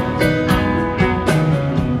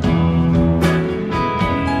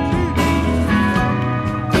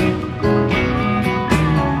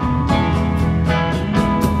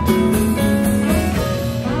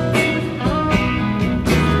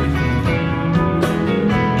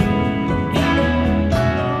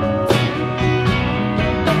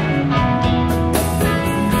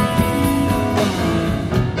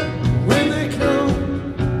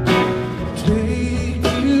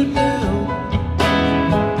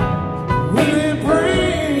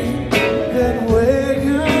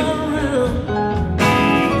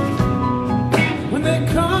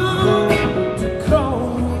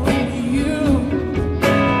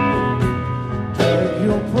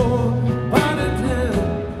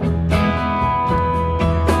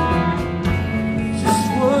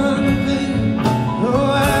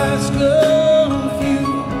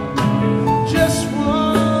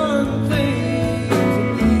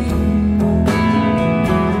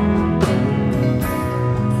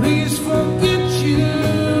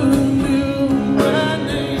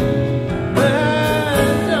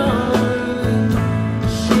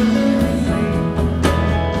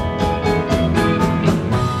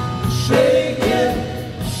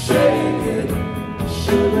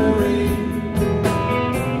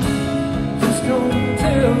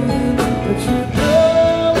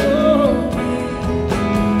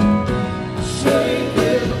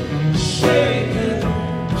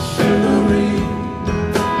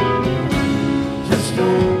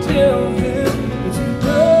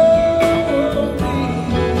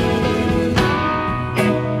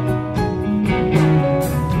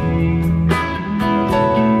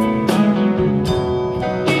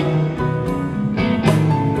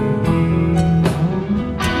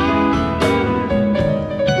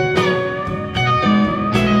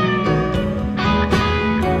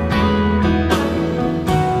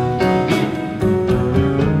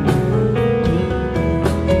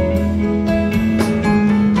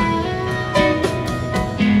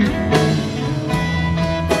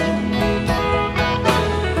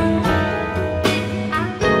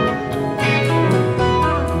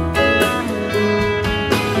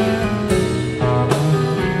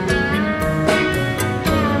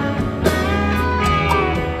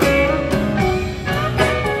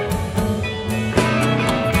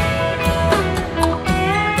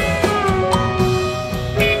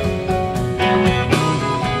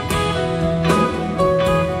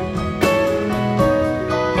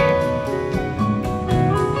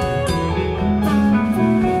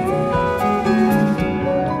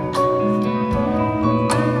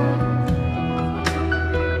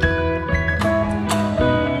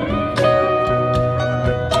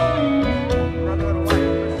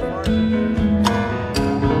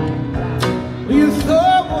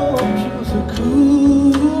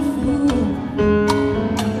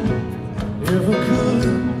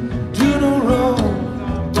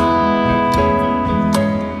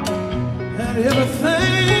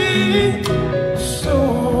 everything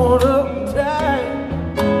sort of tight.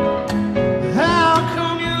 How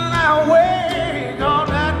come you lie awake all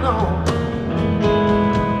night long?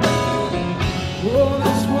 Oh,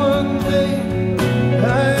 this one thing I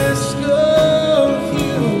ask of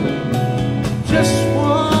you, just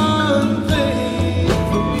one thing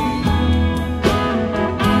for me.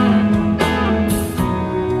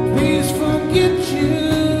 Please forget you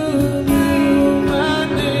knew my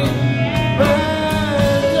name.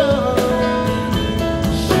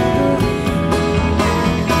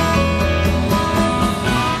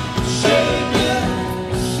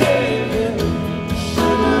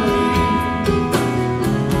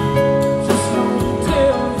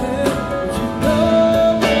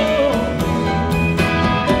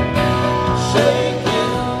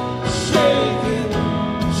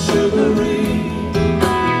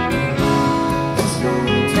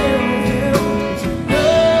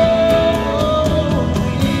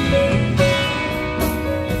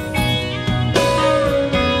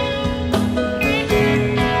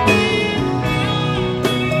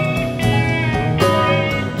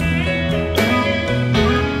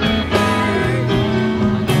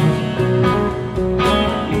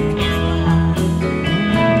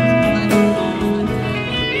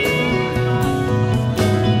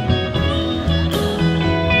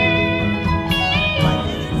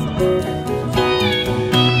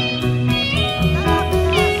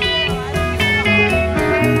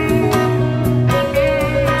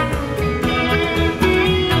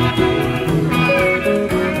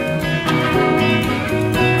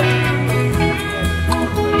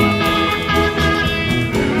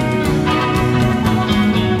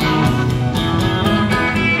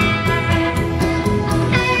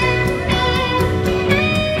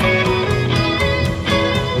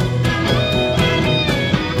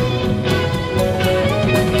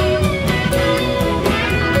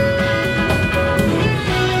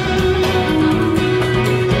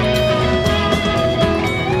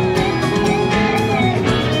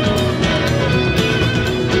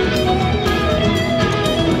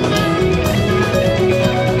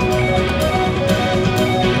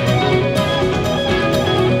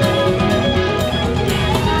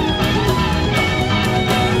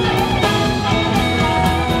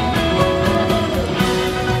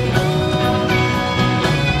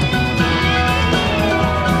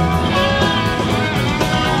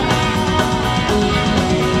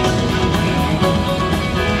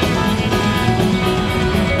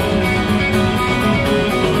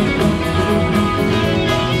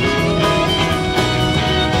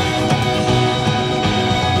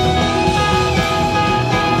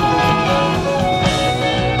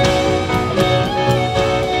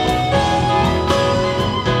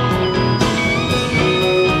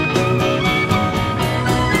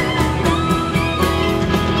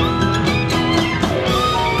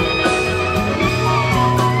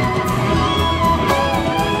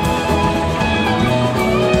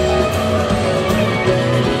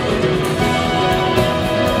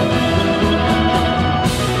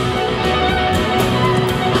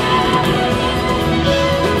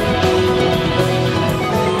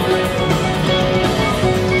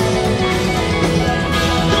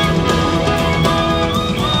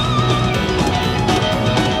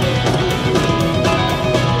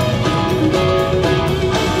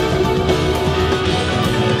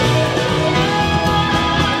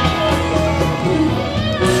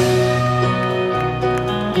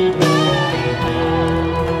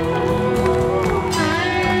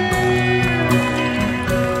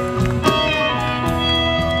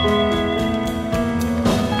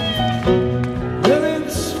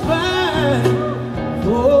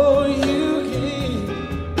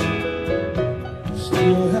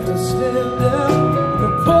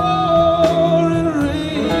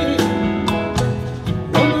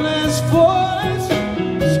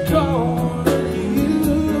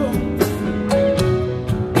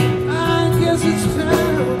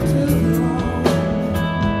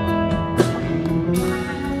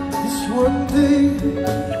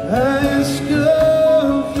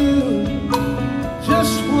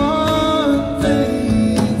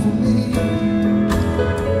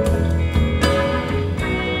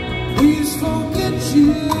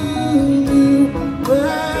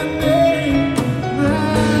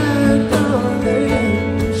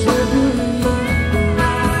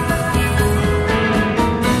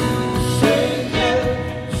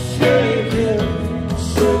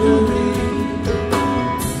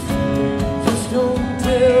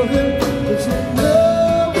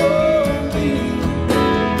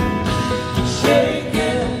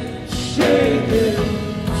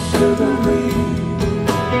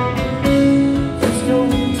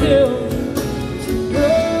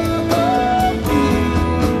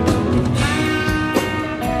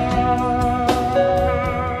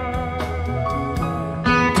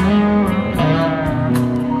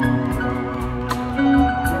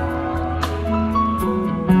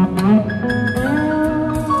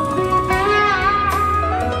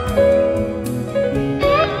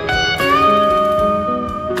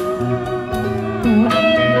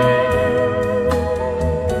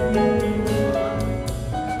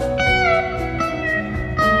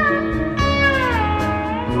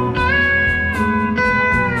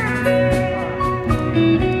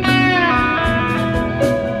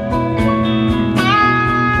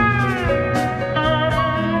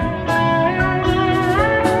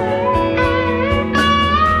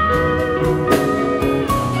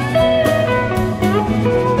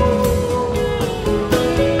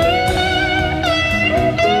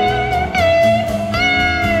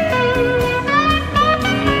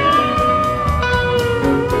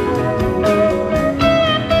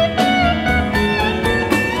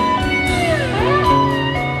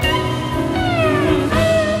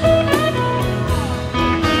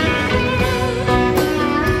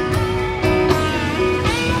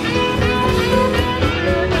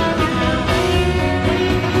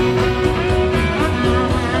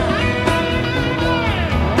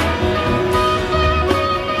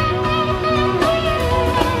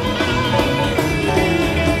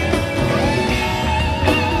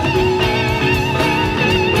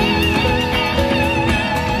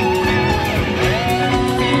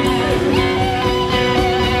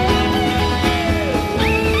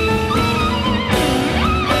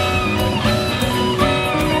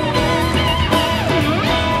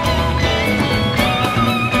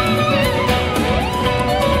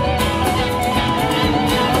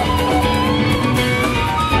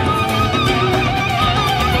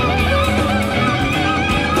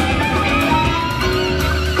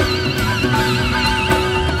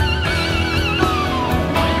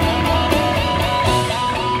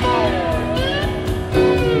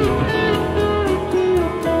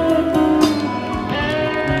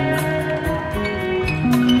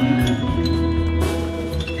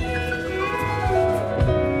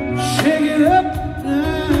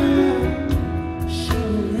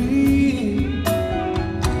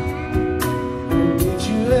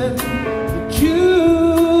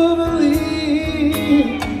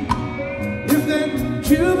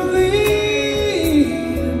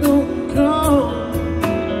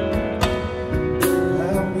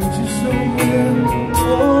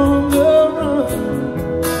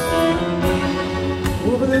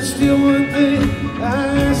 still one thing I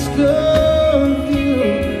ask of you.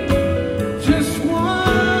 Just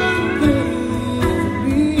one thing for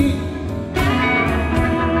me.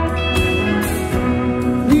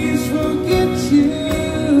 Please forget you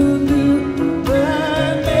knew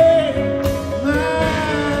my name, my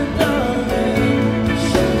darling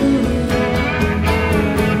Sugaree.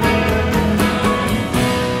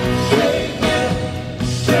 Shake it,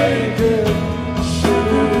 Sugaree.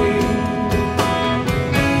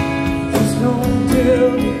 Just don't tell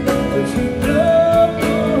me that you love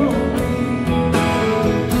me.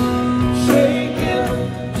 Shake it,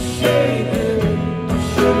 Sugaree.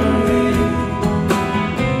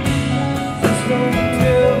 Just don't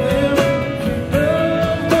tell them you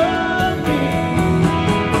love me.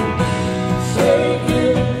 Shake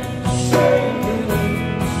it,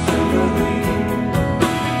 Sugaree.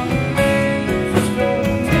 Just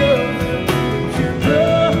don't tell them you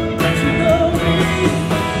love me.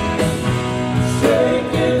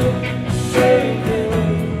 Shake it, Sugaree.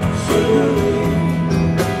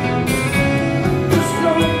 Just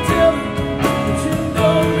don't tell them that you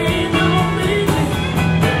know me.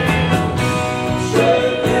 Shake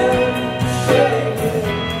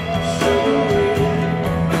it, Sugaree.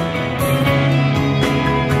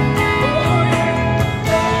 Oh yeah.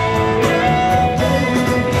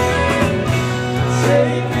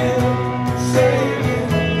 Shake it,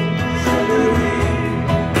 Sugaree.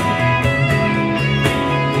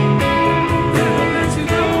 Never let you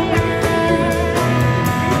go.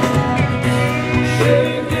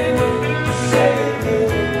 Shake it, Sugaree. Shake it,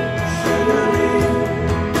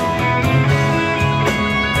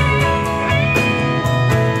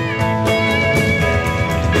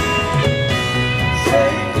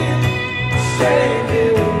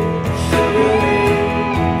 Sugaree.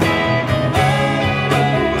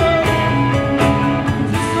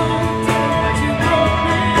 Just don't tell what you know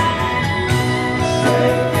me.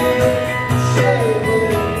 Shake it, Sugaree. Just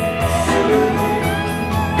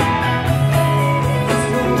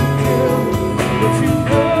don't tell what you know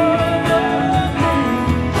me.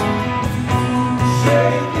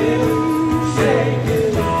 Shake it,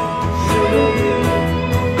 Sugaree.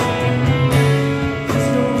 Just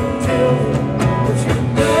don't tell what you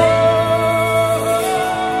know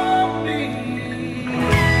me.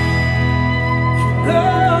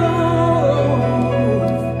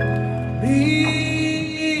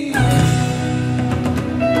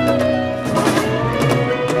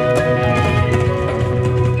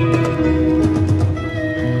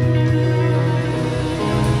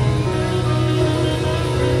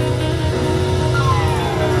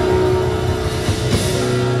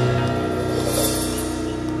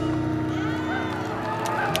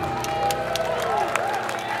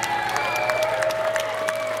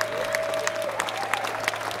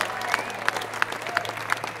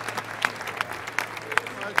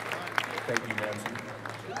 Thank you, Nancy.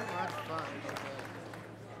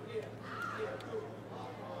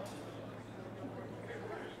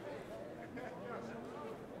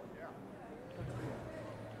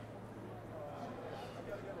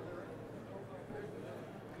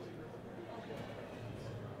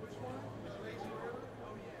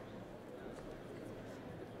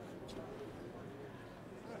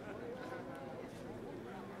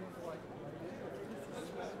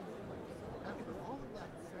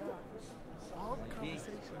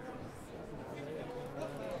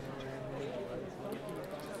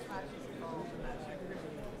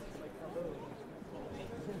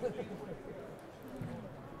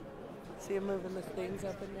 See him moving the things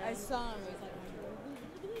up and down. I saw him. It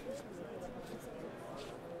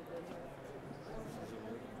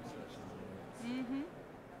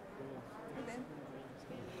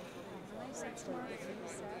was like,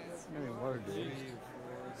 I mean, water dude.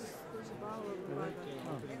 There's a bottle of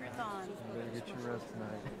the marathon. You better get your rest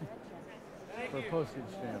tonight. For a postage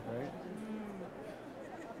stamp, right?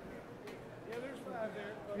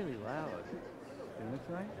 It's really loud. Isn't it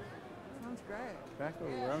tonight? Sounds great. Back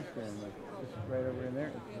over where I'm standing, like just right over in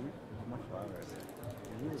there, it's much louder right there.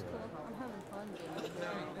 Really loud. I'm having fun doing it.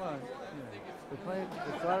 Well,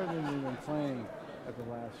 it's louder than we've been playing at the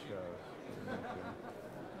last shows.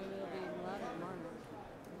 Maybe it'll be louder tomorrow.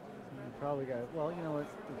 You probably got, well, you know what,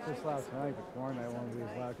 it's just loud tonight, but tomorrow night won't be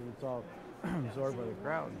as loud because it's all absorbed by the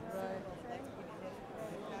crowd. Right.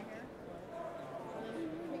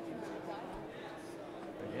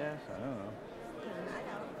 I guess, I don't know.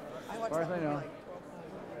 As far as I know.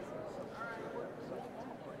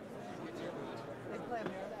 They play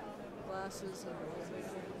glasses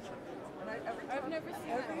and I've never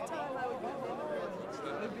seen every time I would go in,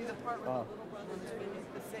 it would be the part Oh.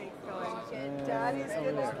 Daddy's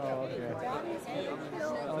gonna Oh, okay.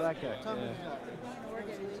 Oh, that guy. Yeah.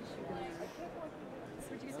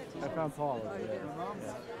 I found Paul over there. Yeah.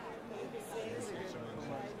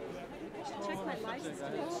 I should check my license to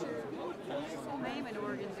make sure. I am an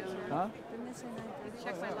organ donor. Huh?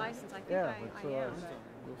 Check my license. I think Yeah, I am.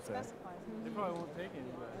 we'll say. They probably won't take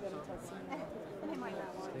any, but They might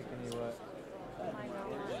not want Take any what? They might not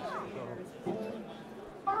want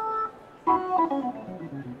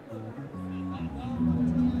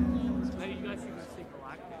hey, you guys can go see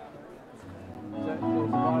Galactic. Is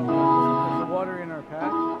the water in our pack? No.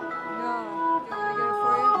 Do you want me to get it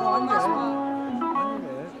for you? One more spot.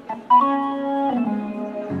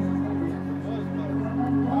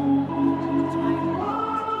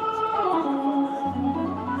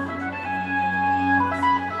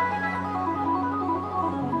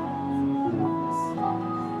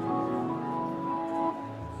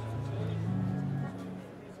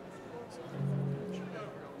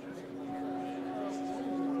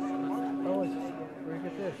 Where you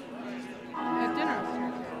get this? At dinner.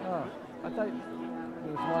 Oh, I thought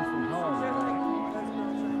there was one from home.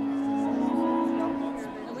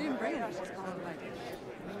 No, we didn't bring it. It's just gone back.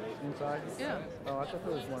 Inside? Yeah. Oh, I thought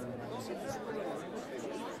there was one.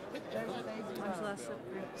 When's the last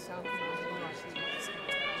trip to South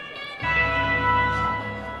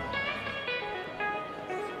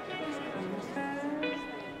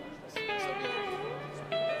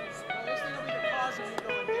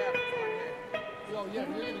Oh, yeah,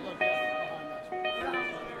 you're going to go down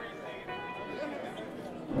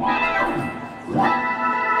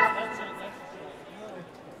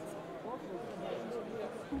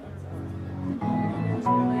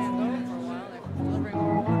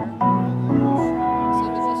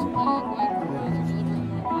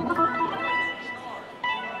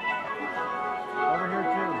Over here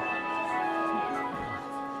too.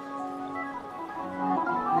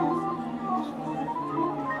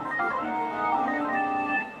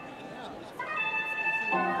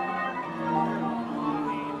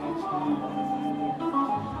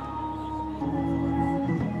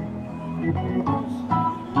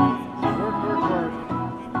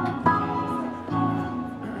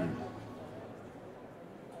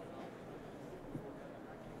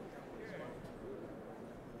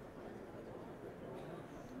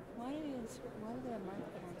 Why do they have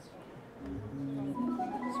microphones?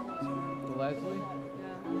 The Leslie?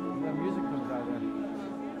 Yeah. The music comes out there.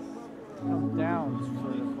 Comes down,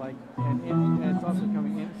 sort of like, and it's also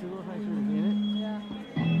coming in. See those things sort of in it? Yeah.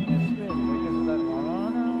 And it spins because of that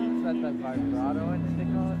it's not that vibrato, I think they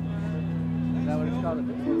call it. Is that what it's called? Of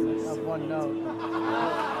one note.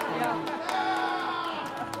 Yeah.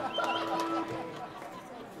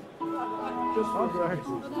 Just oh, sorry.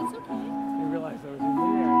 Well, that's okay. I didn't realize I was in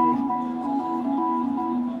there.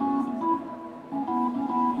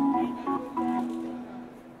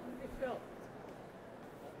 Hey, Phil.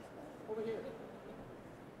 Over here.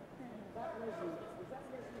 That Leslie, was that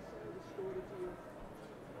Leslie distorted to you?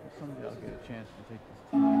 Someday I'll get a chance to take this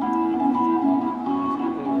tape.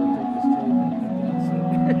 Someday we'll take this tape and condense it.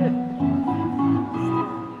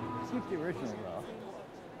 Keep the original though.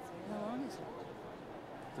 How long is it?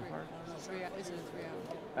 It's a part. Is it a 3 hour?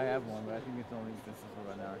 I have one, but I think it's only this is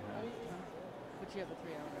about an hour and a half. But you have a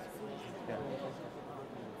 3 hour. Yeah.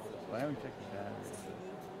 Well, I haven't checked the batteries.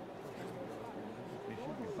 They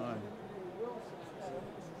should be fine.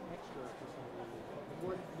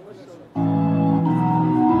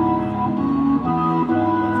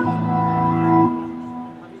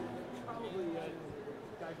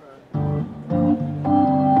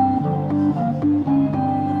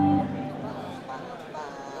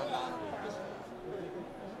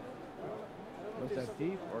 Was that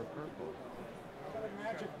deep or purple?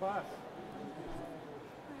 Magic bus.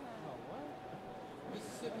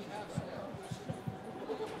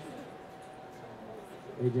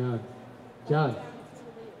 Hey, John. John,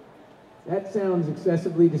 that sounds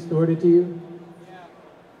excessively distorted to you?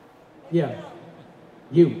 Yeah.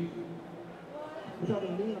 You. You're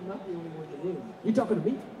talking to me, I'm not the only one in the room. You talking to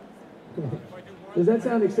me? Does that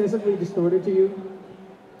sound excessively distorted to you?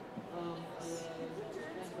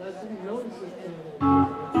 Leslie notices that. Glad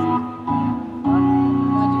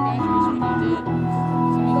you guys wish when you did.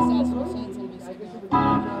 Somebody just asked for sense and be sitting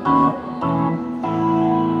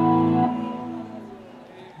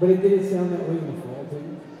But it didn't sound that way in the fall, did it?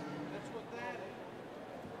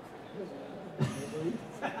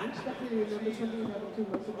 You expect me to remember something that happened 2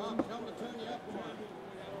 months ago? Tell them to turn you up. Come on.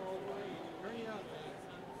 Turn you up.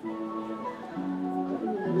 I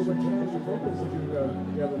don't remember what channels your focus if you gather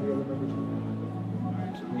the other members. All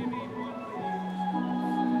right, so give me one.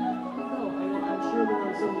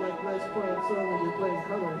 some like nice quiet song when you're playing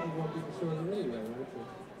color, you want people showing it anyway, right?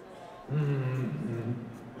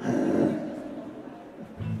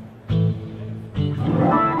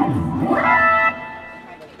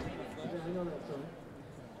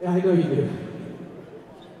 Yeah, I know you do.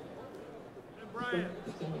 Brian.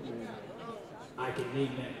 I can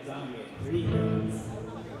name that song in 3 minutes.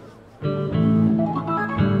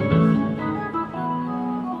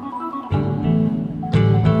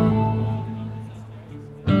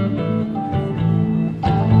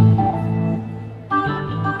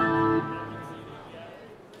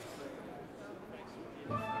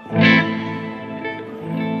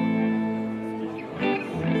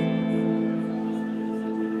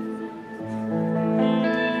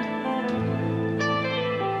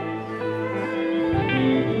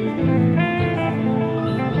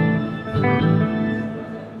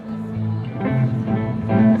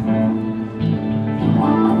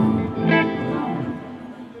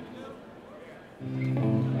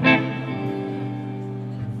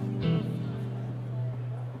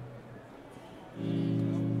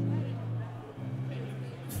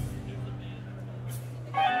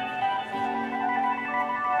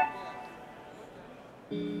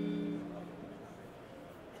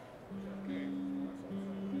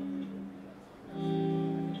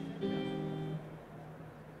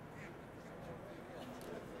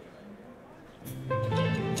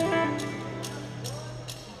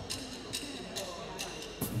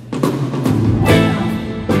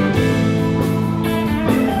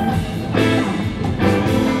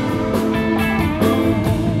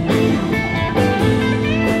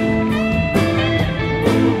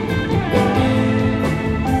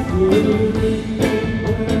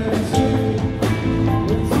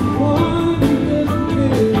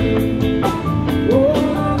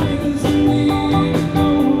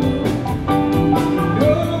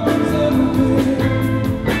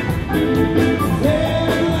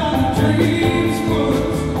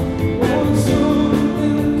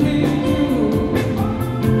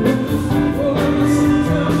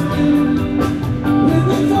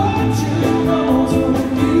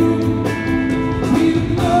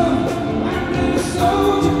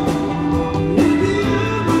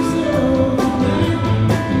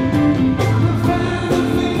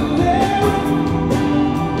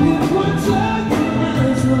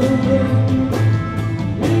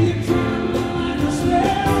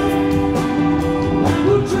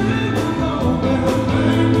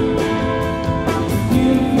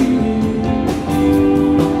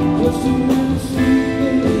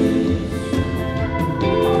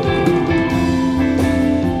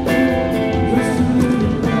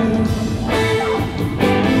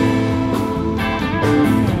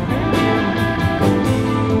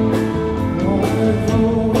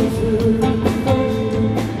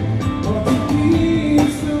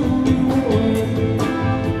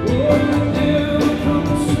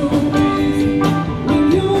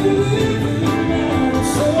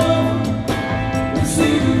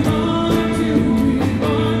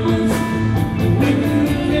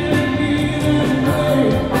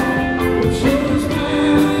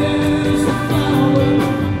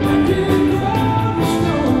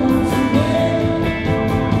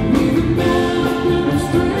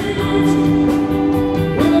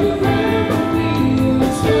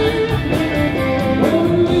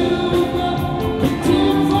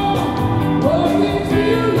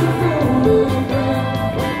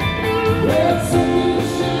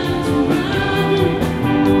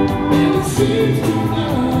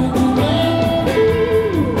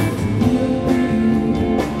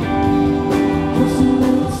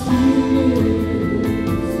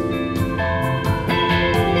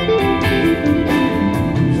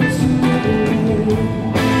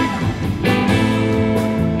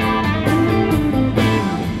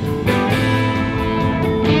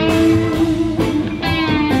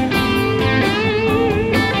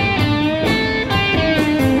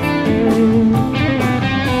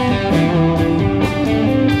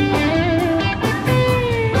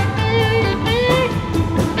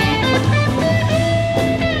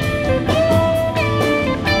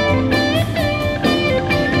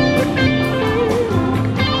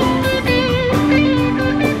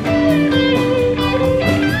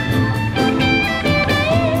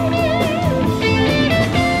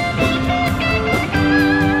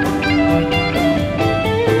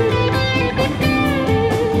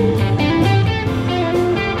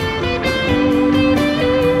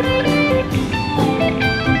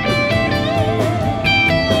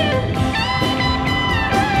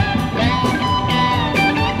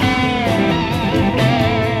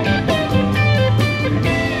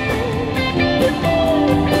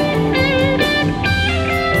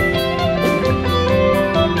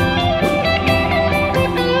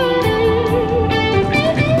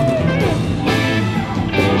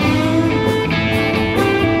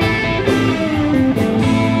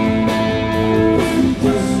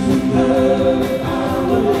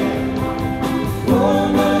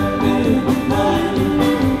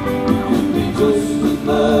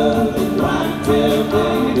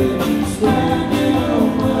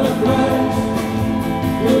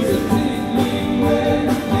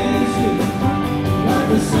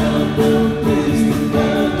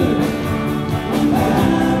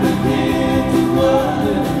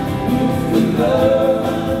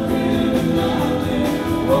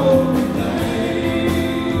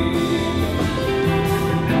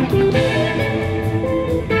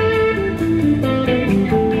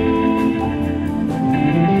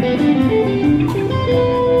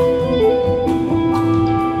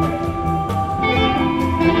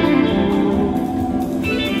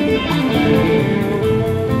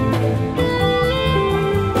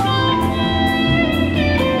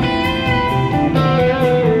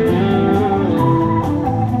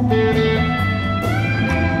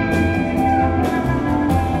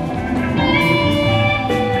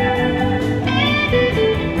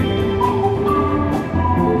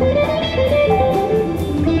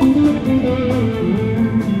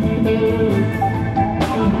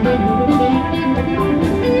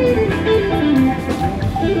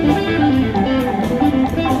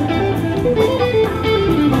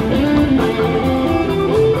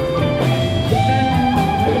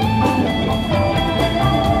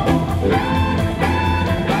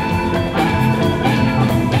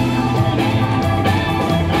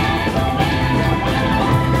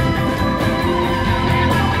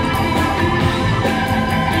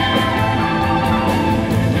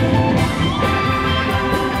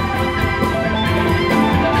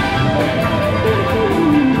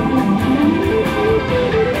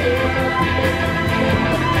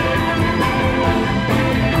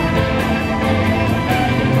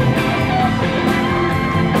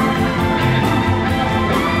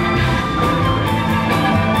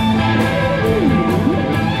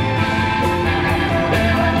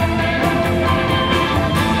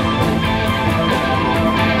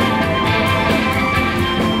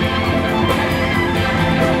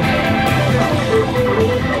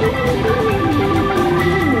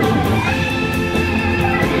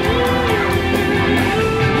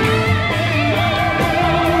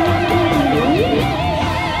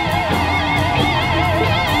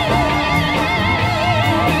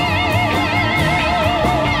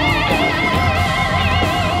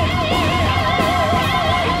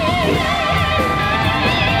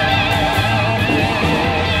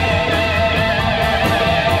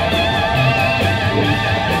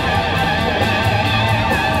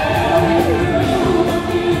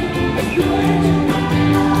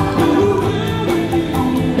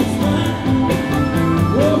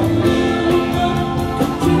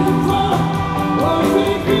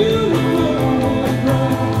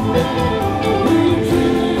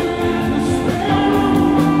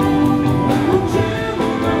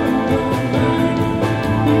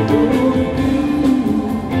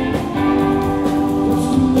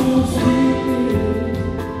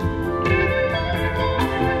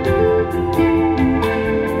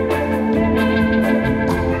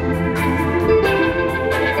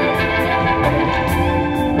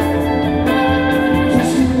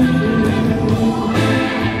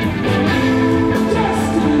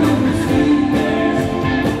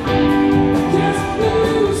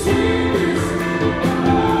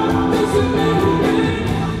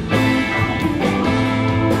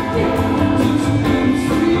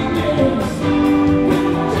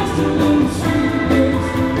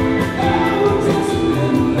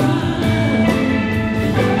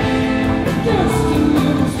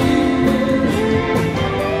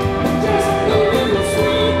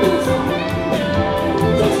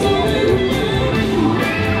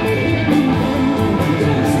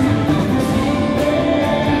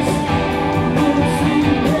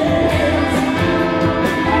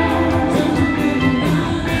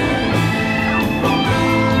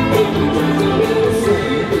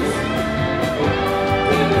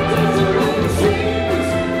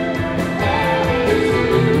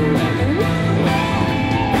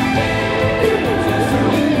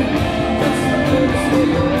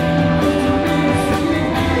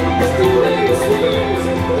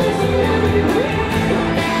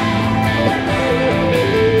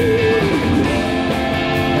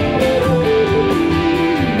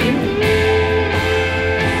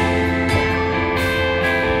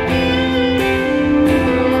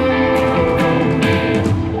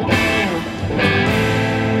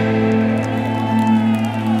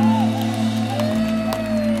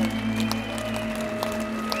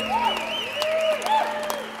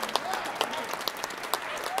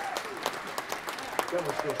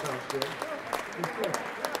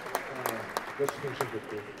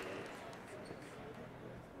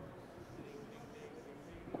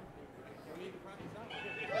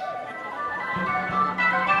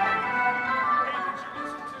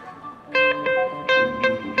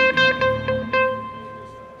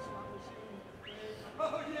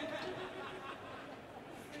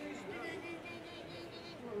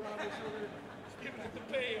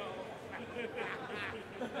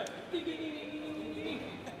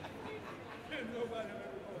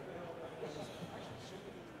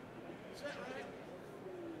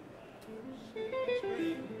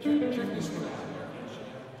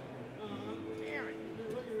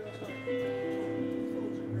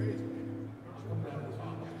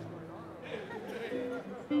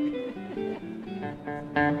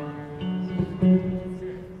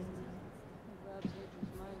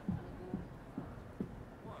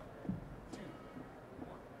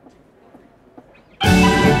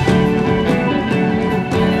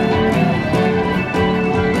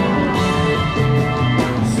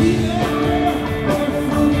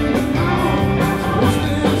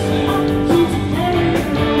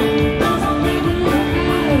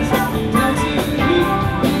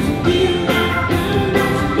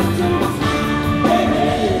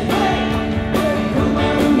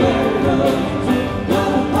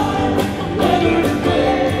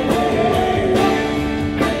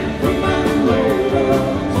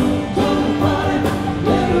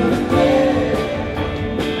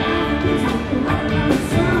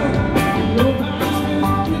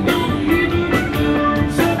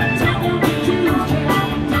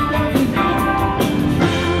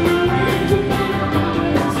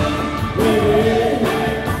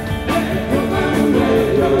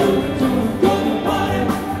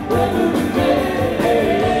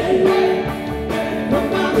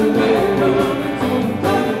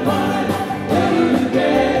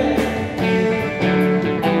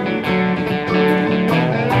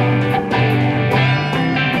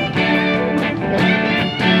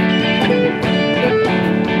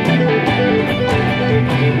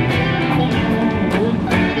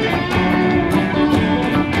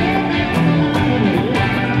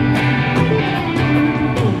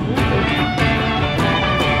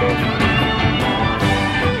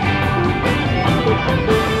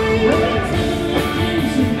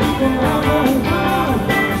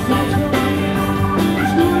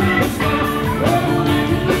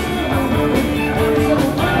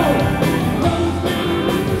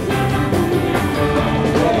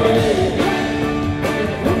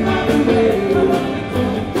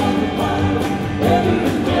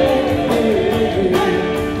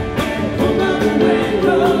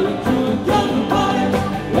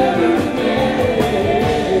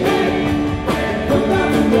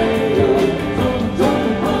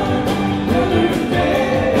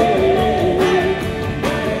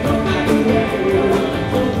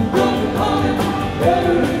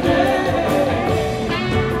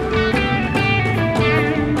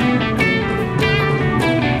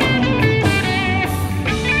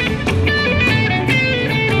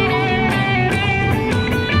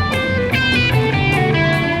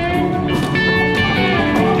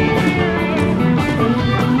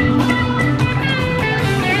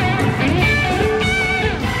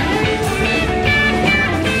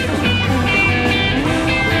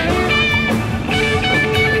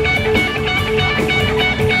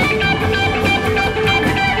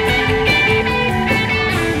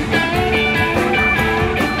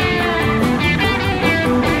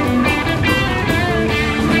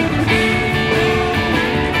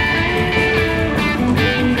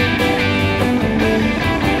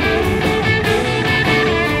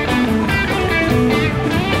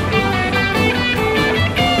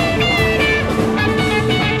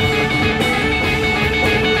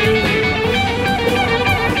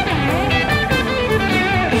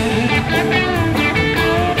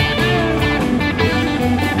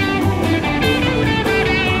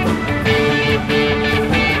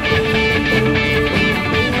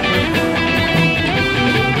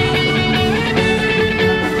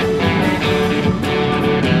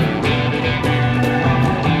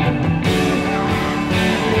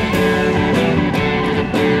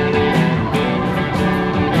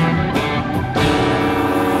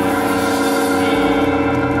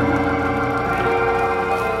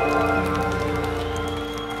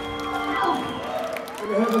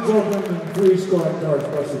 part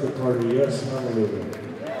plus of the party. Yes, hallelujah.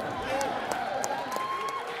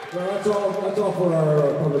 Well, that's all for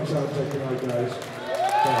our public sound check tonight, guys.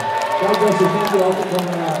 God bless you. Thank you all for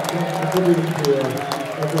coming contributing to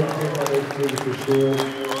Unbroken Chain Benefit for school.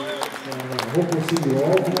 And I hope we'll see you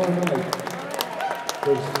all tomorrow night.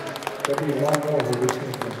 Because there'll be a lot more where this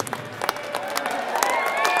came from.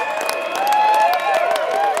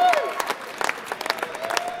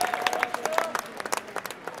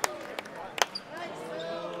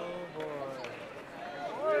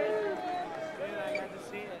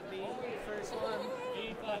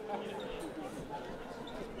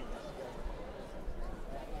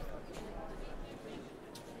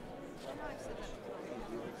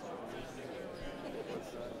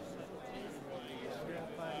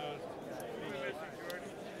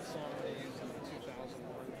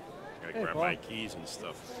 Grab my keys and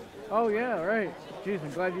stuff. Oh yeah, right. Jeez,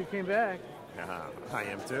 I'm glad you came back. I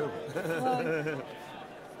am too.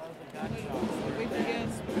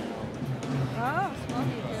 Oh, small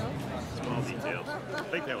details. Small details. I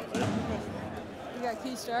think that was it. You got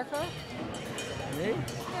Key Starco? Me?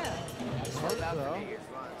 Yeah. I hope so.